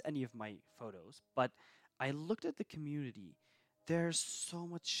didn't mint any of my photos, but I looked at the community. There's so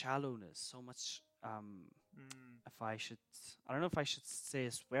much shallowness, so much. Mm. If I should, I don't know if I should say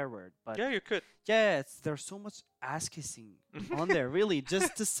a swear word, but Yeah, you could. yeah, there's so much ass kissing on there, really,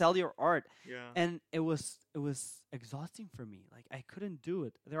 just to sell your art, Yeah. and it was exhausting for me. Like I couldn't do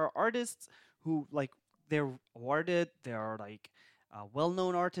it. There are artists who like they're awarded. They are like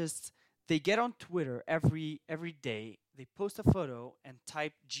well-known artists. They get on Twitter every day they post a photo and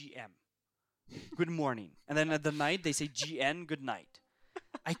type GM, good morning, and then at the night they say GN, good night.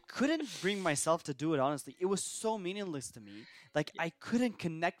 I couldn't bring myself to do it, honestly. It was so meaningless to me. Like, I couldn't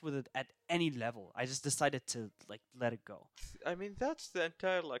connect with it at any level. I just decided to, like, let it go. I mean, that's the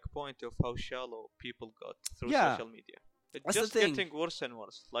entire like point of how shallow people got through Yeah, social media. It's that's the just thing. getting worse and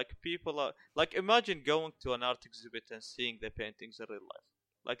worse. Like people are like, imagine going to an art exhibit and seeing the paintings in real life.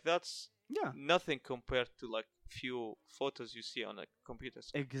 Like that's Yeah, nothing compared to like few photos you see on a computer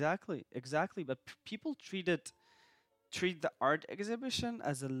screen. exactly. But people treat the art exhibition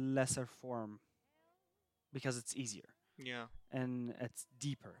as a lesser form because it's easier Yeah, and it's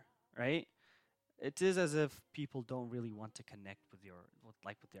deeper, right? It is as if people don't really want to connect with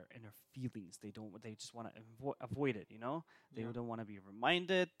with their inner feelings. They don't. They just want to avoid it. You know, they yeah, don't want to be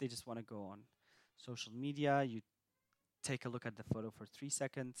reminded. They just want to go on social media. You take a look at the photo for 3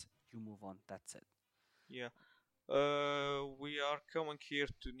 seconds. You move on. That's it. yeah. We are coming here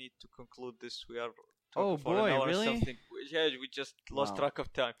to need to conclude this. We are Oh talking for an boy, hour or really? something. Yeah, we just lost Wow. track of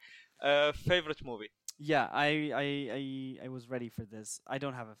time. Favorite movie? Yeah, I was ready for this. I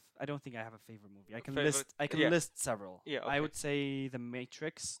don't think I have a favorite movie. Favorite? I can Yeah, list several. yeah. I Okay. would say the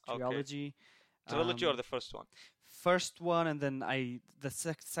Matrix Okay. trilogy. Trilogy or Um, the first one? First one, and then the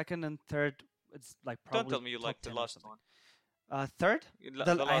second and third. It's like Don't probably tell me you top like the 10 or last something. one. Third,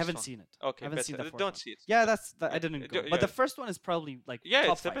 The I last haven't one. seen it. I Okay, haven't seen better. the fourth Don't one. see it. Yeah, Just, I didn't go. But yeah, the first one is probably like yeah,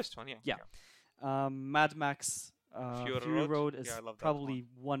 top it's the five. best one. Yeah. Yeah. Mad Max, Fury Fury Road. Road Yeah, is I love that one. probably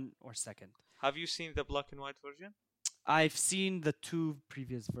one or second. Have you seen the black and white version? I've seen the two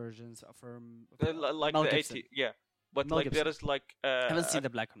previous versions from Like Mel the Gibson. 80. Yeah, but Mel like there Gibson. is like I haven't seen the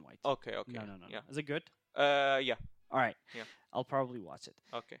black and white. okay, okay, No. yeah. Is it good? Yeah, All right. yeah. I'll probably watch it.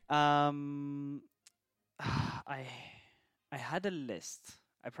 Okay. I I had a list.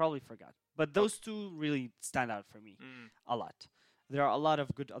 I probably forgot, but Okay. those two really stand out for me Mm. a lot. There are a lot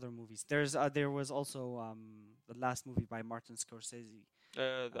of good other movies. There was also the last movie by Martin Scorsese.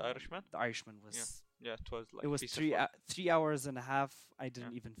 The Irishman. The Irishman Yeah, was yeah. It was it like was piece of work. 3 hours and a half. I Yeah.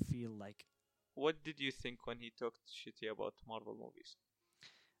 didn't even feel like What did you think when he talked shitty about Marvel movies?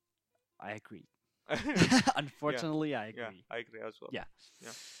 I agreed. Yeah, Unfortunately, I yeah. agree. I agree as well. Yeah.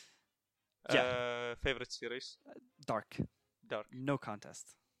 Yeah. Favorite series? Dark, Dark. no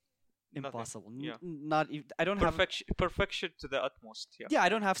contest. Nothing. Impossible. Yeah. Not even. I don't have. Perfection to the utmost. Yeah. Yeah, I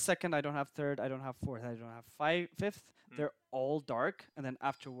don't have second. I don't have third. I don't have fourth. I don't have fifth. Mm. They're all dark, and then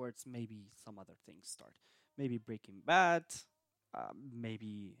afterwards, maybe some other things start. Maybe Breaking Bad,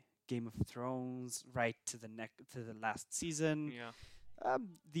 maybe Game of Thrones, right to the last season. Yeah.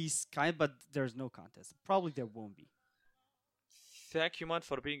 These kind, but there's no contest. Probably there won't be. Thank you, man,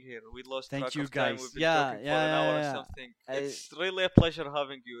 for being here. We lost Thank track you, of time. guys. We've been Yeah, talking for an hour or yeah. something. I- It's really a pleasure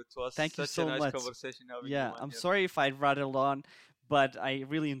having you. It was Thank you such so a nice much. conversation having you, Yeah, man, I'm here. sorry if I rattled on, but I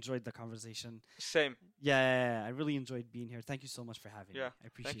really enjoyed the conversation. Same. Yeah, I really enjoyed being here. Thank you so much for having me. Yeah. I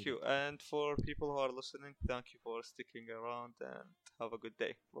appreciate Thank you. it. And for people who are listening, thank you for sticking around and have a good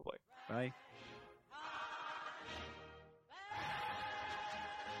day. Bye bye. Bye.